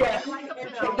water? Yeah.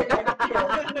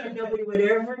 And nobody would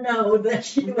ever know that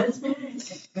she was,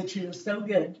 but she was so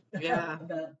good. Yeah.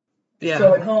 But, Yeah.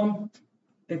 So at home,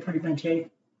 they pretty much ate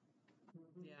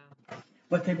Yeah.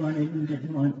 what they wanted and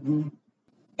didn't want.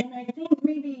 And I think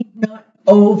maybe not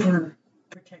over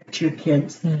protect your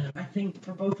kids. I think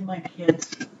for both of my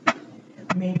kids,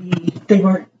 maybe they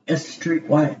weren't as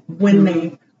streetwise. When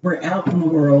they were out in the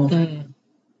world,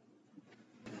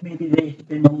 maybe they had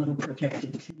been a little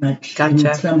protected too much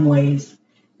in some ways,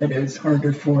 that it was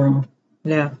harder for them.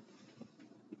 Yeah.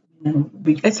 You know,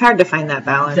 It's hard to find that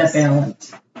balance.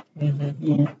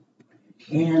 Yeah.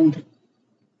 And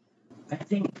I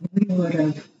think we would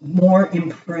have more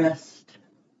impressed.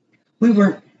 We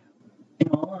weren't, in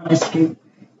all honesty,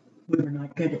 we were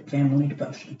not good at family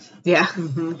devotions. Yeah.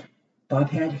 Bob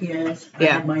had his, I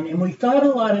had mine, and we thought a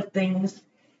lot of things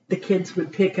the kids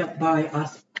would pick up by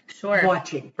us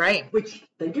watching. Right. Which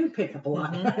they do pick up a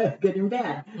lot, good and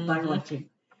bad, by watching.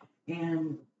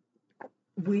 And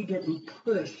we didn't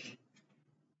push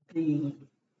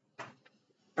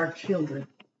our children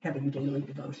having daily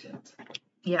devotions.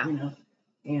 Yeah. You know,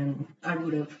 and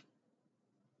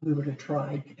we would have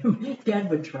tried. Dad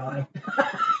would try.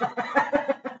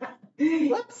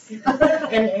 whoops.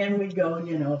 and we go,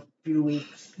 a few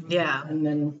weeks. Yeah. And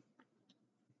then.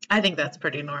 I think that's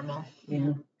pretty normal.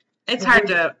 Yeah. It's hard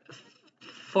to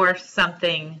force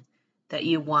something that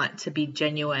you want to be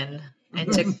genuine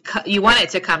and you want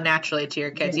it to come naturally to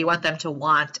your kids. You want them to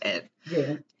want it.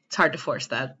 Yeah. It's hard to force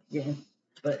that. Yeah.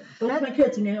 But both my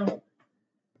kids now.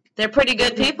 They're pretty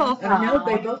good people. I know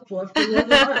they both love to live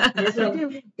life. Yes, they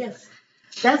do. Yes.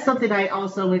 That's something I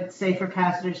also would say for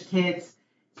pastors' kids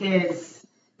is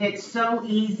it's so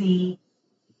easy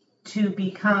to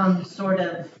become sort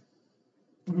of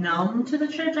numb to the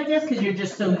church, I guess, because you're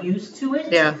just so used to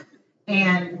it. Yeah.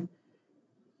 And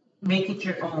make it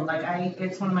your own. Like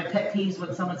it's one of my pet peeves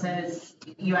when someone says,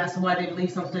 you ask them why they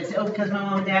believe something, they say, oh, because my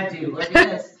mom and dad do. Or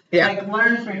because, like,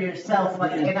 learn for yourself.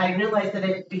 Like, and I realize that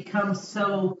it becomes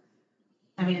so,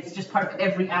 it's just part of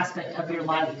every aspect of your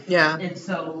life. Yeah. And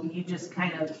so you just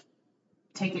kind of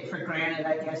take it for granted,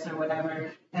 I guess, or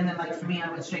whatever. And then, like, for me, I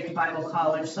went straight to Bible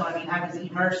college. So, I was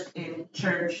immersed in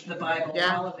church, the Bible,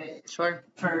 all of it. Sure.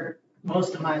 For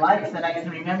most of my life that I can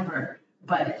remember.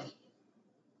 But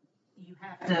you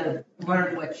have to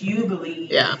learn what you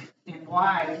believe and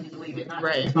why you believe it, not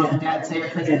just mom and dad say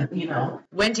it because,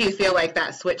 When do you feel like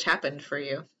that switch happened for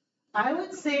you? I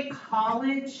would say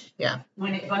college. Yeah.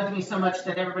 When it bugged me so much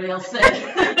that everybody else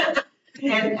said.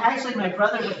 And actually, my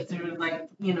brother went through,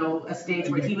 a stage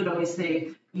where he would always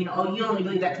say, oh, you only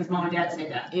believe that because mom and dad say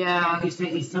that. Yeah. And it used to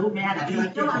make me so mad. I'd be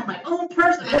like, no, I'm my own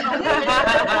person.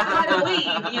 I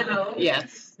believe,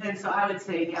 Yes. And so I would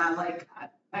say,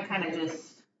 I kind of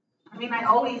just, I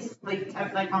always,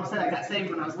 like mom said, I got saved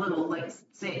when I was little, like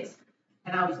 6.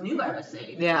 And I always knew I was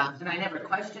saved. Yeah. And I never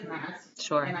questioned that.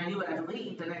 Sure. And I knew what I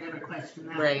believed, and I never questioned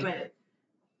that. Right. But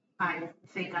I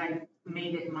think I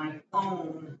made it my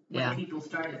own when people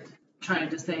started trying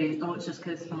to say, oh, it's just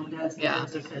because mom and dad said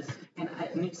this, or because,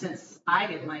 and since I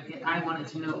didn't like it, I wanted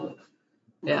to know.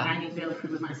 Yeah. I need to be able to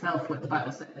prove it myself what the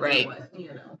Bible said. Right. What,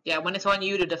 Yeah, when it's on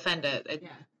you to defend it.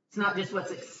 It's not just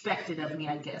what's expected of me,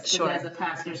 I guess. Sure. As a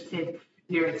pastor's kid,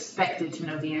 you're expected to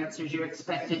know the answers. You're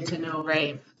expected to know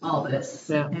all this.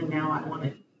 Yeah. And now I want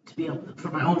it to be able to, for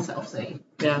my own self say.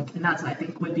 Yeah. And that's, I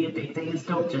think, would be a big thing is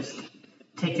don't just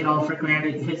take it all for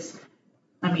granted. Because,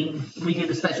 we do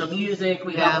the special music.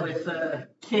 We help with the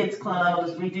kids'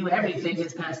 clubs. We do everything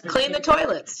as pastors. Clean the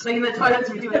toilets. Clean the toilets.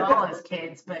 We do it all as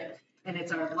kids. And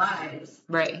it's our lives.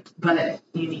 Right. But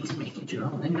you need to make it your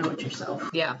own and know it yourself.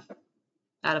 Yeah.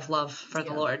 Out of love for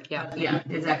the Lord. Yeah. Yeah,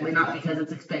 exactly. Not because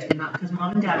it's expected, not because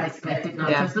mom and dad expected, not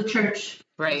because the church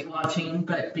is watching,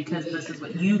 but because this is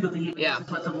what you believe. This is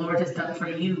what the Lord has done for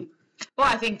you. Well,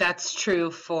 I think that's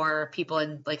true for people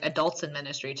in adults in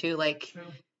ministry too.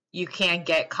 You can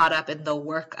get caught up in the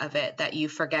work of it that you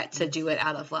forget to do it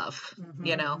out of love.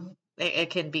 Mm-hmm. It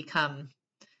can become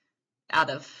out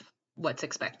of what's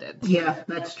expected. Yeah,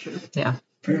 that's true. Yeah.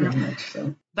 Very much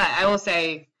so. But I will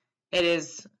say it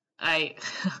is,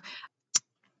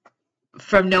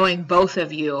 from knowing both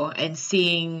of you and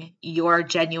seeing your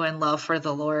genuine love for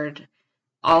the Lord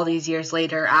all these years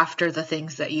later, after the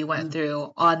things that you went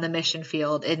through on the mission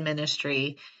field in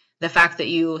ministry, the fact that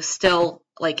you still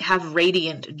like have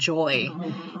radiant joy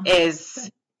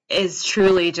is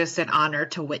truly just an honor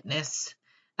to witness.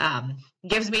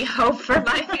 Gives me hope for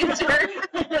my future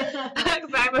because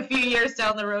I'm a few years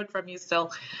down the road from you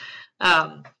still.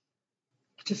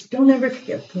 Just don't ever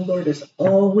forget, the Lord is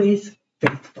always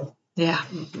faithful. Yeah.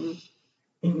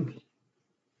 And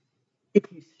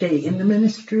if you stay in the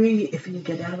ministry, if you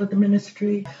get out of the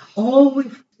ministry,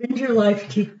 always spend your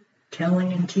life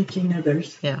telling and teaching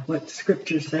others what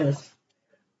Scripture says.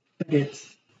 But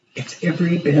it's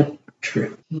every bit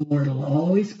true. The Lord will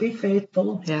always be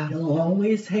faithful. Yeah. He'll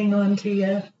always hang on to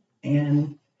you.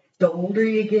 And the older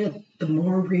you get, the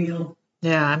more real.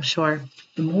 Yeah, I'm sure.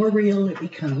 The more real it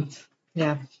becomes.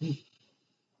 Yeah.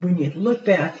 When you look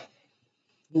back,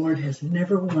 the Lord has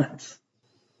never once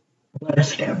let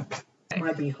us down. It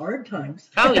might be hard times.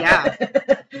 Oh, yeah.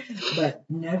 But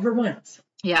never once.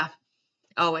 Yeah.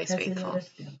 Always has faithful. He let us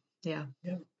down.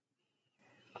 Yeah.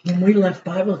 When we left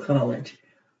Bible college,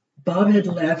 Bob had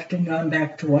left and gone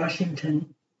back to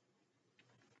Washington.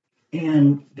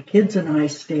 And the kids and I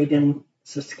stayed in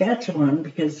Saskatchewan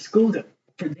because school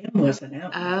for them wasn't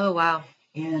out. Oh, wow.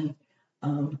 And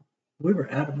we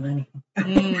were out of money.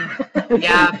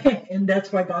 Yeah. And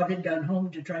that's why Bob had gone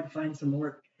home to try to find some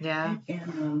work. Yeah.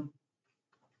 And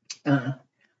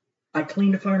I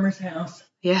cleaned a farmer's house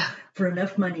for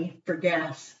enough money for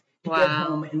gas to get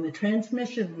home. And the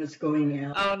transmission was going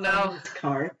out on his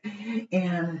car.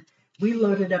 And we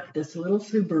loaded up this little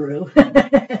Subaru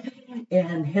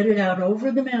and headed out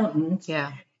over the mountains.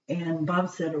 Yeah. And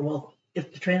Bob said, well,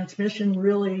 if the transmission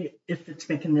really, if it's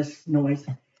making this noise,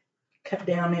 cut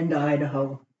down into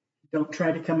Idaho. Don't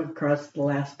try to come across the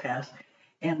last pass.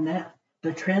 And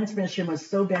the transmission was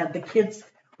so bad, the kids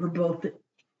were both in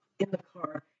the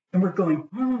car and we're going,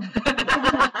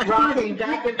 rocking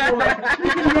back and forth.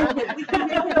 We can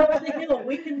make it over the hill.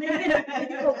 We can make it up the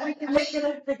hill. We can make it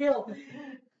up the hill.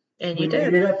 And we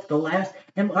made it up the last,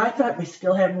 and I thought we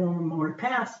still had one more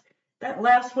pass. That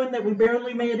last one that we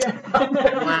barely made it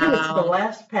was the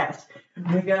last pass.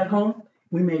 We got home.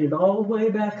 We made it all the way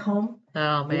back home.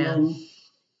 Oh, man.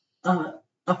 And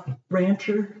a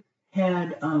rancher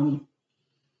had a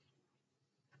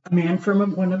man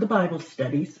from one of the Bible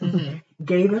studies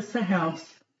gave us a house,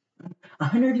 a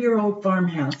 100-year-old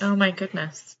farmhouse. Oh, my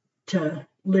goodness. To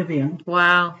live in.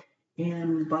 Wow.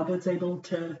 And Bob was able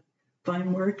to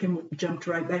find work and jumped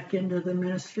right back into the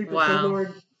ministry. But the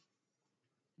Lord,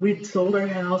 we'd sold our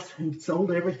house and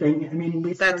sold everything. I mean,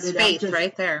 we started That's faith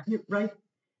right there. Right.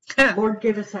 Lord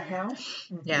gave us a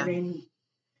house. Yeah. I mean,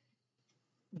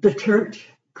 the church,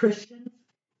 Christians,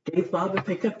 gave Bob a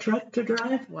pickup truck to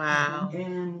drive. Wow.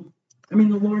 And, I mean,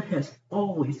 the Lord has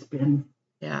always been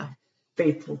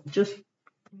faithful. Just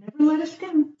never let us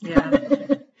down. Yeah.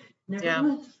 Never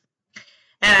once.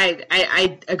 And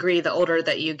I agree, the older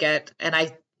that you get, and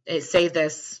I say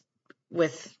this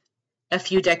with a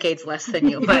few decades less than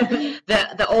you, but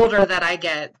the older that I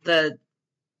get, the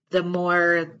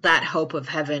more that hope of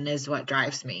heaven is what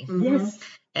drives me. Yes.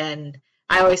 And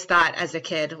I always thought as a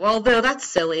kid, well, though that's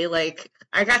silly. Like,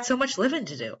 I got so much living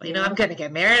to do. You know, I'm going to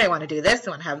get married. I want to do this. I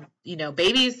want to have,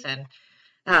 babies. And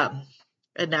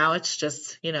now it's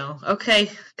just,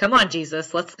 okay, come on,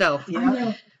 Jesus, let's go.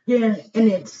 Yeah. Yeah. And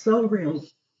it's so real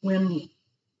when,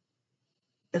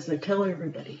 as I tell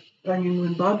everybody, I mean,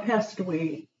 when Bob passed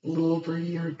away a little over a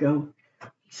year ago,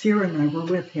 Sarah and I were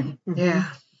with him. Yeah.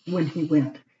 When he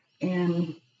went.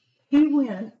 And he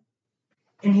went,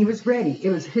 and he was ready. It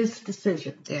was his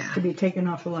decision to be taken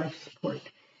off of life support.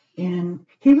 And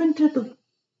he went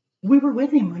we were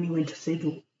with him when he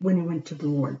went to the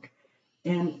Lord.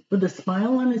 And with a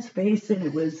smile on his face, and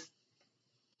it was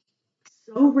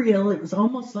so real. It was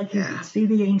almost like you could see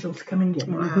the angels come and get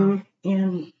him. Wow.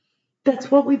 And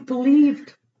that's what we've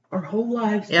believed our whole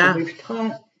lives. That we've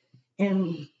taught.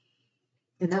 And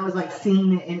that was like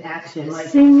seeing it in action, like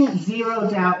zero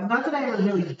doubt. Not that I ever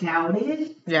really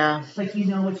doubted. Yeah. Like,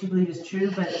 what you believe is true,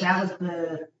 but that was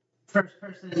the first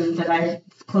person that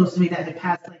close to me that had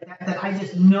passed like that I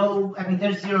just know. I mean,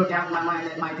 there's zero doubt in my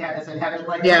mind that my dad is in heaven.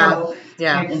 Like,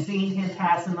 and seeing him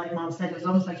pass, and like Mom said, it was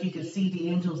almost like you could see the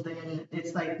angels there. And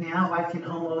it's like now I can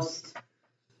almost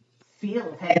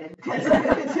feel heaven because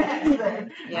I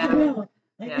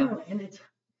know, and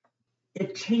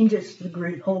it changes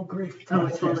the whole grief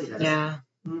process. Oh, it totally does. Yeah.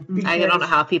 I don't know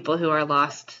how people who are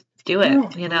lost do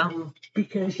it,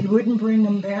 Because you wouldn't bring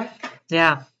them back.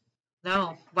 Yeah.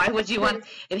 No. Why would you want,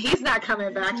 and he's not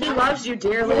coming back. He loves you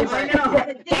dearly, but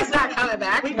he's not coming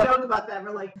back. We joke about that.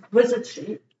 We're like,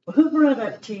 who brought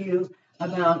up to you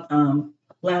about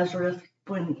Lazarus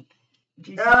when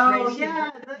Jesus Oh, raised him.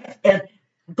 yeah. And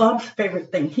Bob's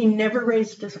favorite thing, he never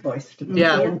raised his voice to me.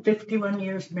 Yeah. In 51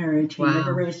 years marriage, he Wow.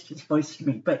 never raised his voice to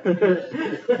me. But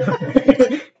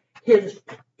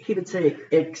he would say,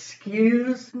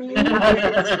 "Excuse me." We knew,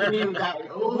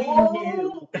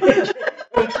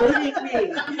 including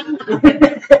me.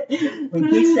 When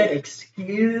he said,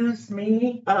 "Excuse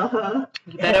me,"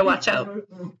 You better watch out.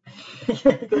 We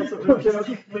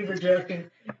were joking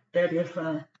that if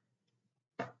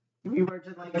We were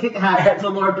to like have the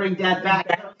Lord bring Dad back.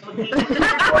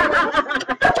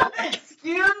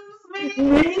 Excuse me.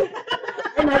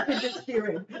 and I could just hear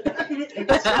him.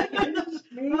 Excuse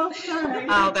me.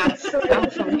 Oh, that's so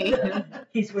funny.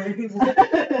 He's where he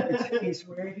wants. He's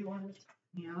where he wants.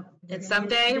 Yeah. And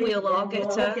someday we'll all get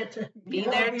to be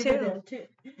there too.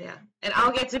 Yeah, and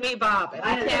I'll get to meet Bob, and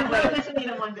I can't I'll wait. get to meet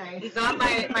him one day. He's on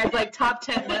my like top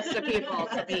 10 list of people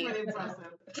to That's meet. pretty impressive.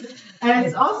 And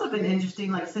it's also been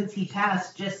interesting, like since he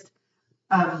passed, just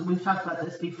we've talked about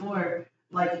this before,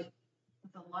 like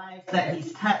the lives that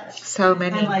he's touched. So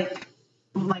many. And like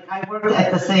I worked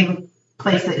at the same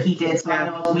place that he did, so I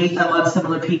know a lot of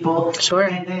similar people. Sure.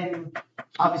 And then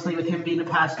obviously with him being a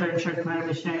pastor and church planter,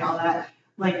 missionary, all that,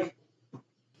 like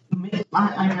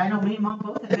I know me and Mom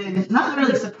both have been not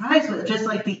really surprised, but just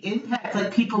like the impact,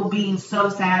 like people being so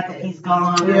sad that he's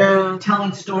gone, or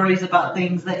telling stories about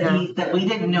things that that we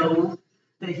didn't know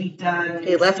that he'd done.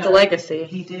 He left a legacy.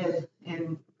 He did,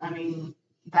 and I mean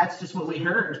that's just what we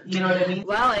heard. You know what I mean?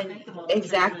 Well, and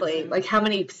exactly. Like how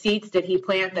many seeds did he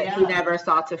plant that he never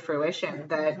saw to fruition?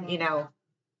 That you know,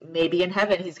 maybe in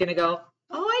heaven he's gonna go,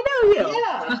 "Oh, I know you."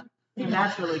 Yeah, and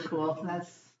that's really cool.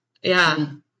 That's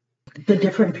the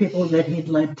different people that he'd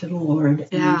led to the Lord.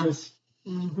 Yeah. And just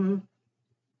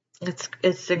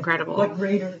it's incredible. what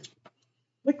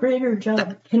greater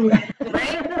job can you?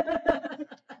 Right?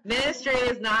 Ministry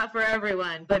is not for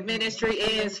everyone, but ministry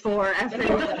is for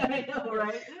everyone. I know,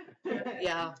 right?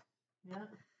 Yeah.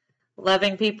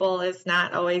 Loving people is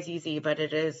not always easy, but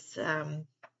it is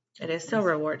so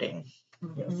rewarding.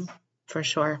 Yes. For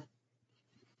sure.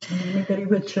 Anybody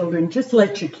with children, just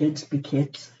let your kids be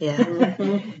kids. Yeah.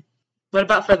 What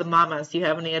about for the mamas? Do you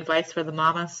have any advice for the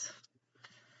mamas?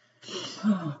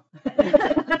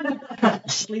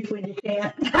 Sleep when you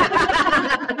can.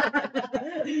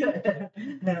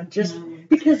 No, just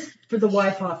because for the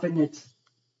wife often it's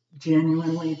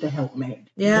genuinely the helpmate.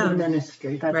 Yeah. The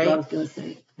ministry. That's Right. what I was going to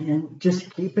say. And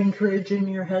just keep encouraging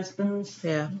your husbands.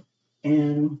 Yeah.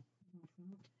 And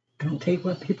don't take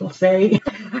what people say.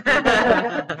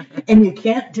 And you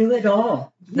can't do it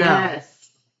all. No. Yes.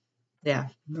 Yeah.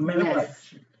 No matter what.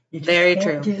 You just Very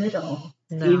can't true. do it all.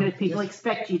 No. Even if people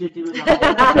expect you to do it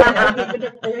all. Even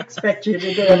if they expect you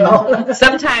to do it all.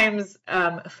 Sometimes,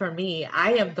 for me,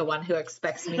 I am the one who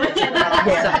expects me to do it all.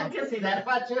 I So can see that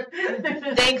about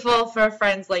you. thankful for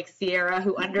friends like Sierra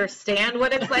who understand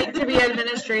what it's like to be in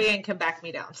ministry and can back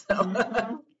me down.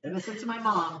 So Listen to my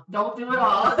mom. Don't do it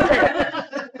all.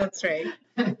 that's right.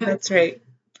 That's right.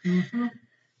 And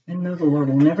know the Lord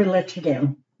will never let you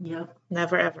down. Yep.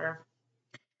 Never ever.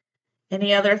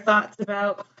 Any other thoughts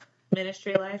about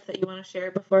ministry life that you want to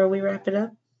share before we wrap it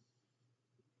up?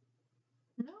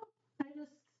 No,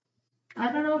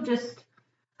 I don't know,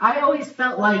 I always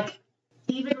felt like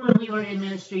even when we were in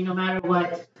ministry, no matter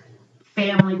what,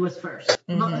 family was first.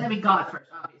 Mhm. I mean, God first,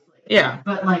 obviously. Yeah.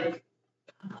 But like,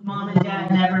 Mom and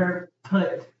Dad never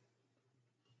put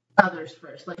others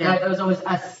first. Like, Yeah. it was always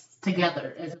us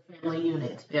together as a family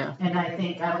unit. Yeah. And I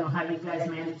don't know how you guys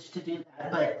managed to do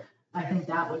that, but I think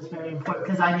that was very important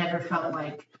because I never felt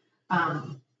like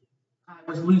I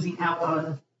was losing out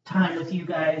on time with you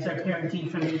guys or parenting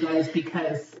from you guys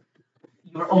because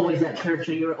you were always at church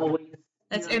or you were always.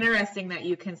 It's interesting that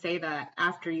you can say that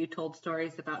after you told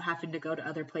stories about having to go to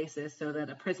other places so that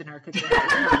a prisoner could go to your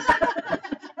house.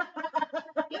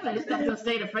 Yeah, I just got to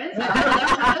stay to friends.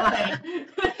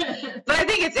 But I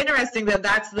think it's interesting that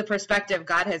that's the perspective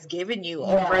God has given you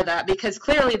over that, because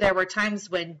clearly there were times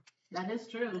when That is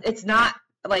true. it's not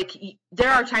like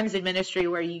there are times in ministry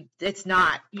where it's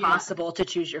not possible to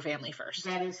choose your family first.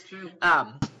 That is true.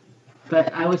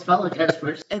 But I always felt like I was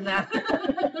first. And that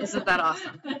isn't that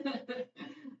awesome?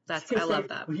 I love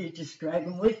that. Well, you just drag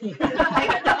them with you.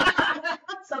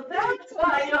 So that's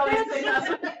why you always say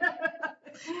that.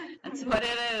 That's what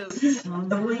it is.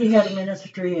 We had a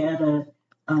ministry at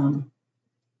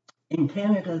in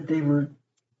Canada. They were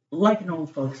like an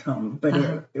old folks' home, but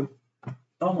it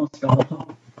almost all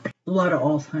home. A lot of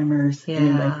Alzheimer's. Yeah,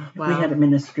 And, wow. We had a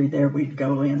ministry there. We'd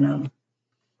go in.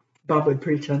 Bob would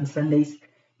preach on Sundays,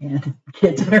 and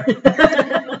kids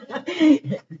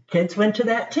went to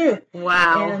that too.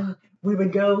 Wow. And we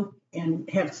would go and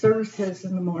have services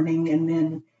in the morning and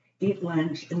then eat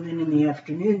lunch, and then in the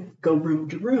afternoon go room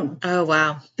to room. Oh,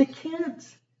 wow. The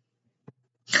kids,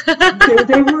 there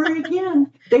they were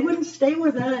again. They wouldn't stay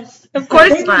with us. Of course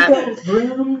They not. would go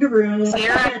room to room.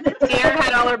 Sierra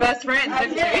had all her best friends,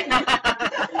 didn't she?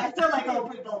 I still like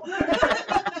old people.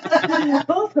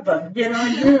 Both of them, you know.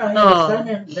 And here I have a son,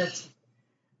 and that's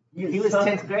He was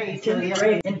 10th grade. So 10th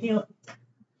grade, and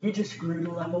he just grew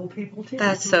to love old people too.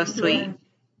 That's so sweet.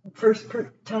 First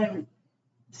time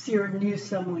Sierra knew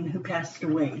someone who passed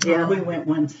away. Yeah. We went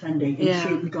one Sunday, and Yeah. she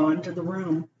had gone to the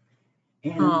room,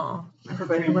 and Aw. her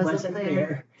friend wasn't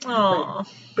there. Aw.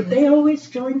 But they always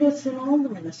joined us in all the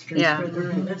ministries. Yeah. Whether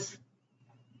it was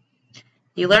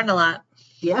You learn a lot.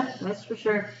 Yeah, that's for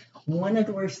sure. one of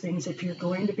the worst things, if you're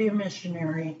going to be a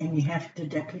missionary and you have to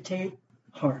deputate,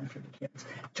 hard for the kids.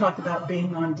 Talk about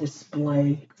being on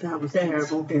display. That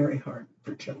That's very hard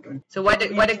for children. So what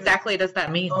exactly does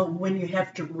that mean? Oh, when you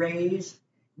have to raise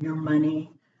your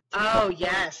money. Oh,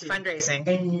 yes, fundraising.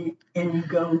 And you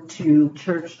go to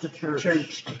Church to church.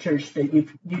 that you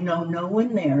know no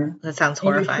one there. That sounds And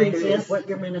you horrifying. present what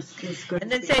your ministry is going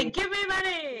And to then be. say, give me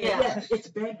money. Yeah, it's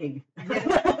begging. They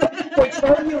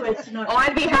tell you it's not.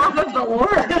 On behalf of the Lord.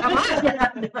 Come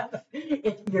on.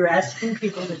 You're asking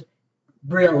people to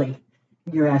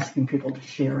you're asking people to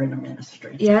share in a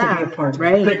ministry. Yeah, to be a part of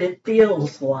right. it. But it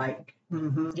feels like.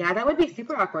 Yeah, that would be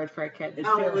super awkward for a kid. It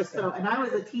Oh, it feels was like so, and I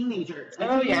was a teenager.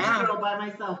 Oh, yeah. Girl by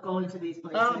myself going to these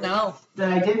places. Oh, no.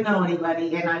 That I didn't know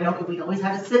anybody, and we always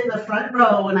had to sit in the front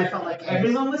row, and I felt like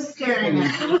everyone was staring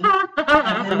at me.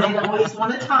 And then they'd always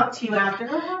want to talk to you after.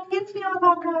 Oh, kids feel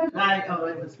about God.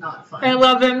 It was not fun. I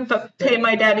love him, but pay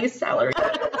my daddy's salary.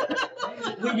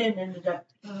 We didn't end up.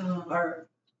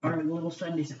 Our little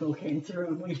Sunday school came through,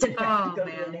 and we didn't have to go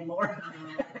there anymore.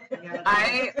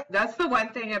 That's the one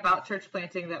thing about church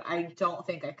planting that I don't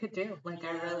think I could do. Like,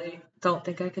 I really don't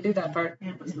think I could do that part.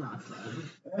 It was not fun.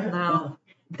 No.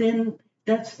 Then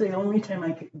that's the only time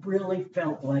I really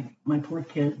felt like my poor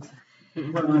kids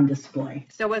were on display.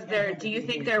 So do you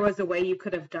think there was a way you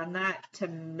could have done that to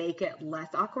make it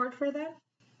less awkward for them?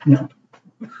 No.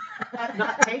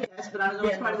 Not take us, but I was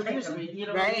always part of the ministry. You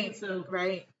know what I mean? Right, So,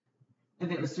 right.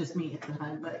 and it was just me at the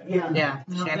time, but Yeah,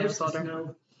 no, Shannon there's told just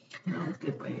her. no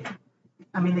good way.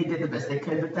 I mean, they did the best they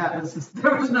could, but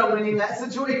there was no winning that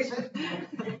situation.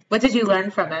 What did you learn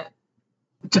from it?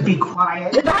 To be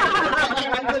quiet.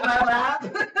 I did my lap.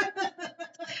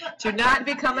 To not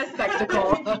become a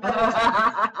spectacle.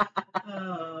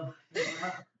 Oh,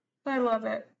 yeah. I love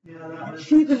it. Yeah, that was.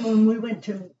 Even when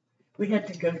we had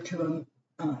to go to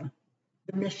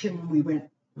the mission we went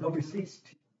overseas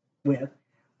with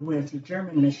was a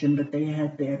German mission, but they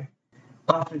had their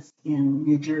office in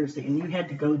New Jersey, and you had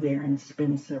to go there and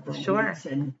spend several weeks,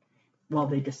 and while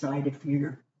they decide if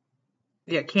you're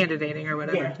candidating or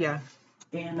whatever. Yeah.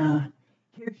 And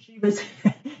here she was,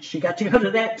 she got to go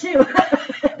to that too.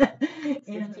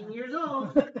 15 years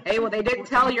old. Hey, well, they didn't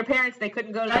tell your parents they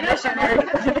couldn't go to the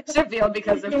mission field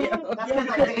because of you. That's because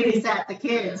I babysat the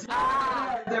kids.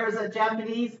 There was a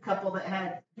Japanese couple that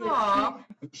had. Aww.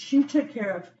 She took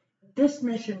care of this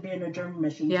mission being a German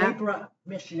mission. Yeah. They brought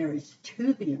missionaries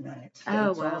to the United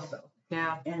States also.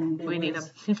 Yeah. And We need them.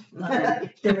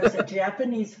 There was a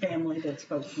Japanese family that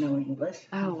spoke no English.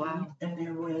 Oh, wow. And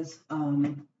there was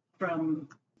from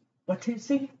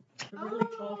Watusi, really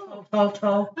tall.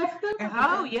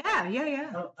 Oh,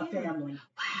 yeah. A family.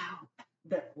 Wow.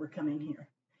 That were coming here.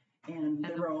 And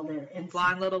they were all there. And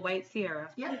Blonde little white Sierra.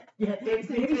 Yeah, English.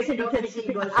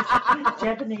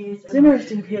 Japanese. It's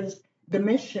interesting because the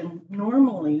mission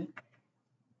normally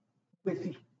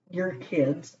with your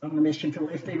kids on the mission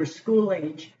field, if they were school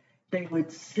age, they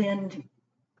would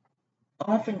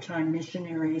oftentimes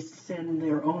missionaries send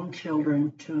their own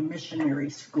children to a missionary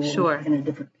school in a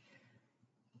different.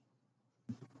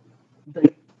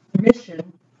 The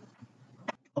mission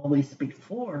always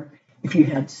before, if you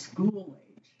had school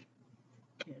age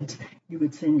kids, you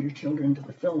would send your children to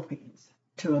the Philippines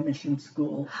to a mission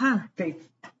school, Faith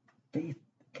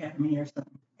Academy or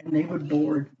something, and they would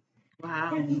board.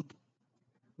 Wow. And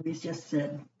we just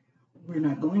said, we're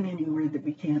not going anywhere that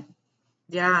we can't.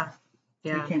 Yeah.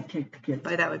 We can't take the kids.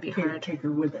 Boy, that would be hard. Take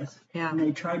her with us. Yeah. And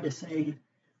they tried to say,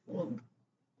 well,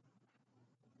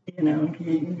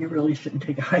 you really shouldn't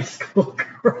take a high school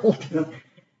girl to.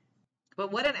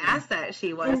 But what an asset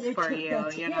she was for you,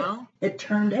 you know? It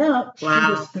turned out she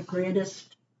was the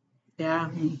greatest. Yeah.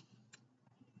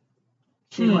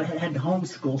 She had to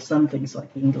homeschool some things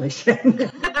like English. English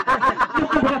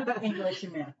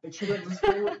and math. But she went to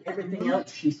school, everything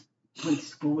else, she went to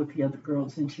school with the other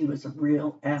girls, and she was a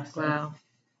real asset. Wow.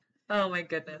 Oh my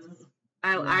goodness.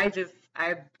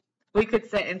 We could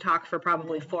sit and talk for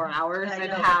probably 4 hours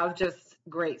and have just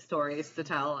great stories to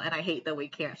tell. And I hate that we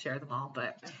can't share them all,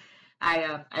 but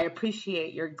I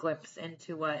appreciate your glimpse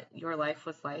into what your life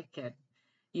was like, and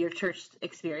your church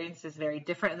experience is very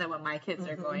different than what my kids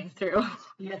are going through.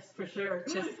 Yes, for sure.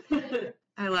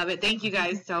 I love it. Thank you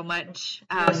guys so much.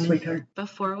 Sweetheart.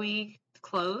 Before we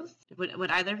close,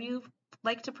 would either of you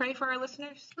like to pray for our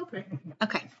listeners? Okay.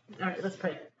 Okay. All right, let's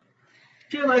pray.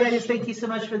 Dear Lord, I just thank you so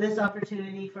much for this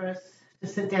opportunity for us to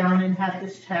sit down and have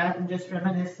this chat and just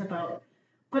reminisce about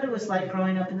what it was like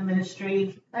growing up in the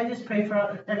ministry. I just pray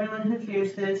for everyone who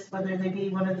hears this, whether they be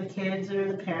one of the kids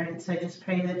or the parents. I just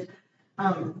pray that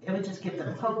it would just give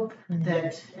them hope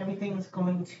that everything's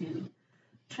going to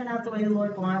turn out the way the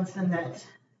Lord wants, and that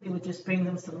it would just bring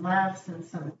them some laughs and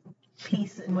some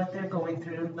peace in what they're going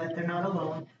through, and that they're not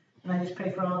alone. And I just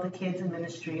pray for all the kids in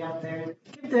ministry out there.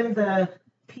 Give them the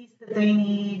peace that they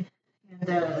need,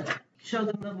 and show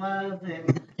them the love,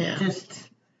 and just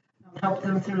help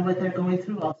them through what they're going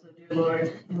through also, dear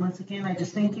Lord. And once again, I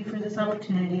just thank you for this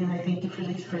opportunity, and I thank you for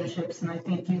these friendships, and I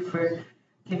thank you for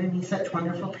giving me such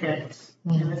wonderful parents.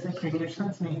 And as I pray in your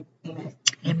son's name, amen.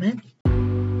 Amen.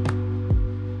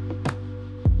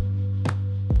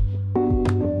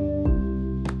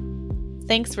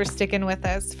 Thanks for sticking with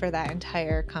us for that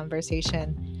entire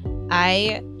conversation.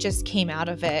 I just came out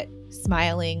of it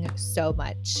smiling so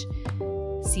much.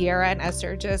 Sierra and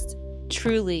Esther just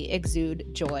truly exude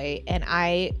joy, and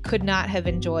I could not have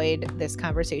enjoyed this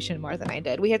conversation more than I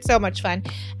did. We had so much fun,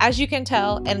 as you can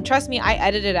tell, and trust me, I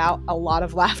edited out a lot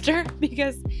of laughter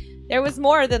because there was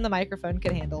more than the microphone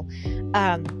could handle.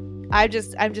 I'm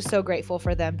just so grateful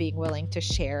for them being willing to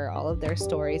share all of their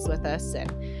stories with us,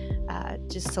 and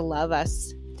just to love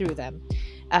us through them.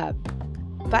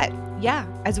 But yeah,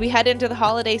 as we head into the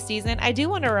holiday season, I do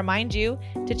want to remind you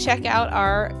to check out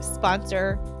our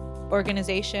sponsor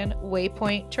organization,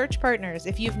 Waypoint Church Partners.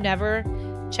 If you've never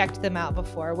checked them out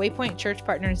before, Waypoint Church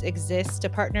Partners exists to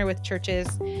partner with churches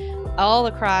all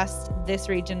across this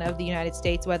region of the United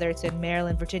States, whether it's in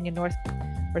Maryland, Virginia, North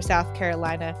or South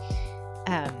Carolina,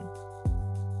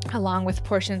 along with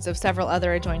portions of several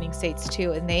other adjoining states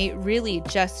too. And they really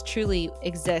just truly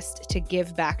exist to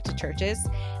give back to churches,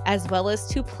 as well as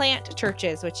to plant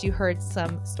churches, which you heard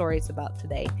some stories about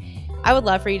today. I would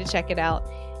love for you to check it out.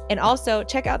 And also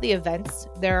check out the events.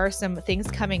 There are some things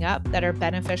coming up that are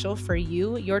beneficial for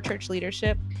you, your church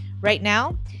leadership. Right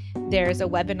now, there's a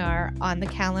webinar on the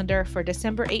calendar for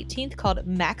December 18th called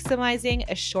Maximizing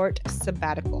a Short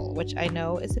Sabbatical, which I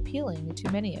know is appealing to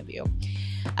many of you.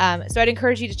 So I'd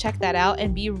encourage you to check that out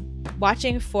and be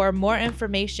watching for more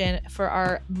information for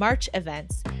our March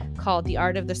events called The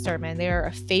Art of the Sermon. They are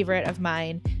a favorite of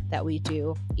mine that we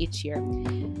do each year.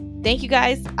 Thank you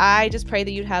guys. I just pray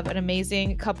that you'd have an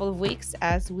amazing couple of weeks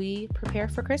as we prepare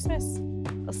for Christmas.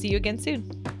 I'll see you again soon.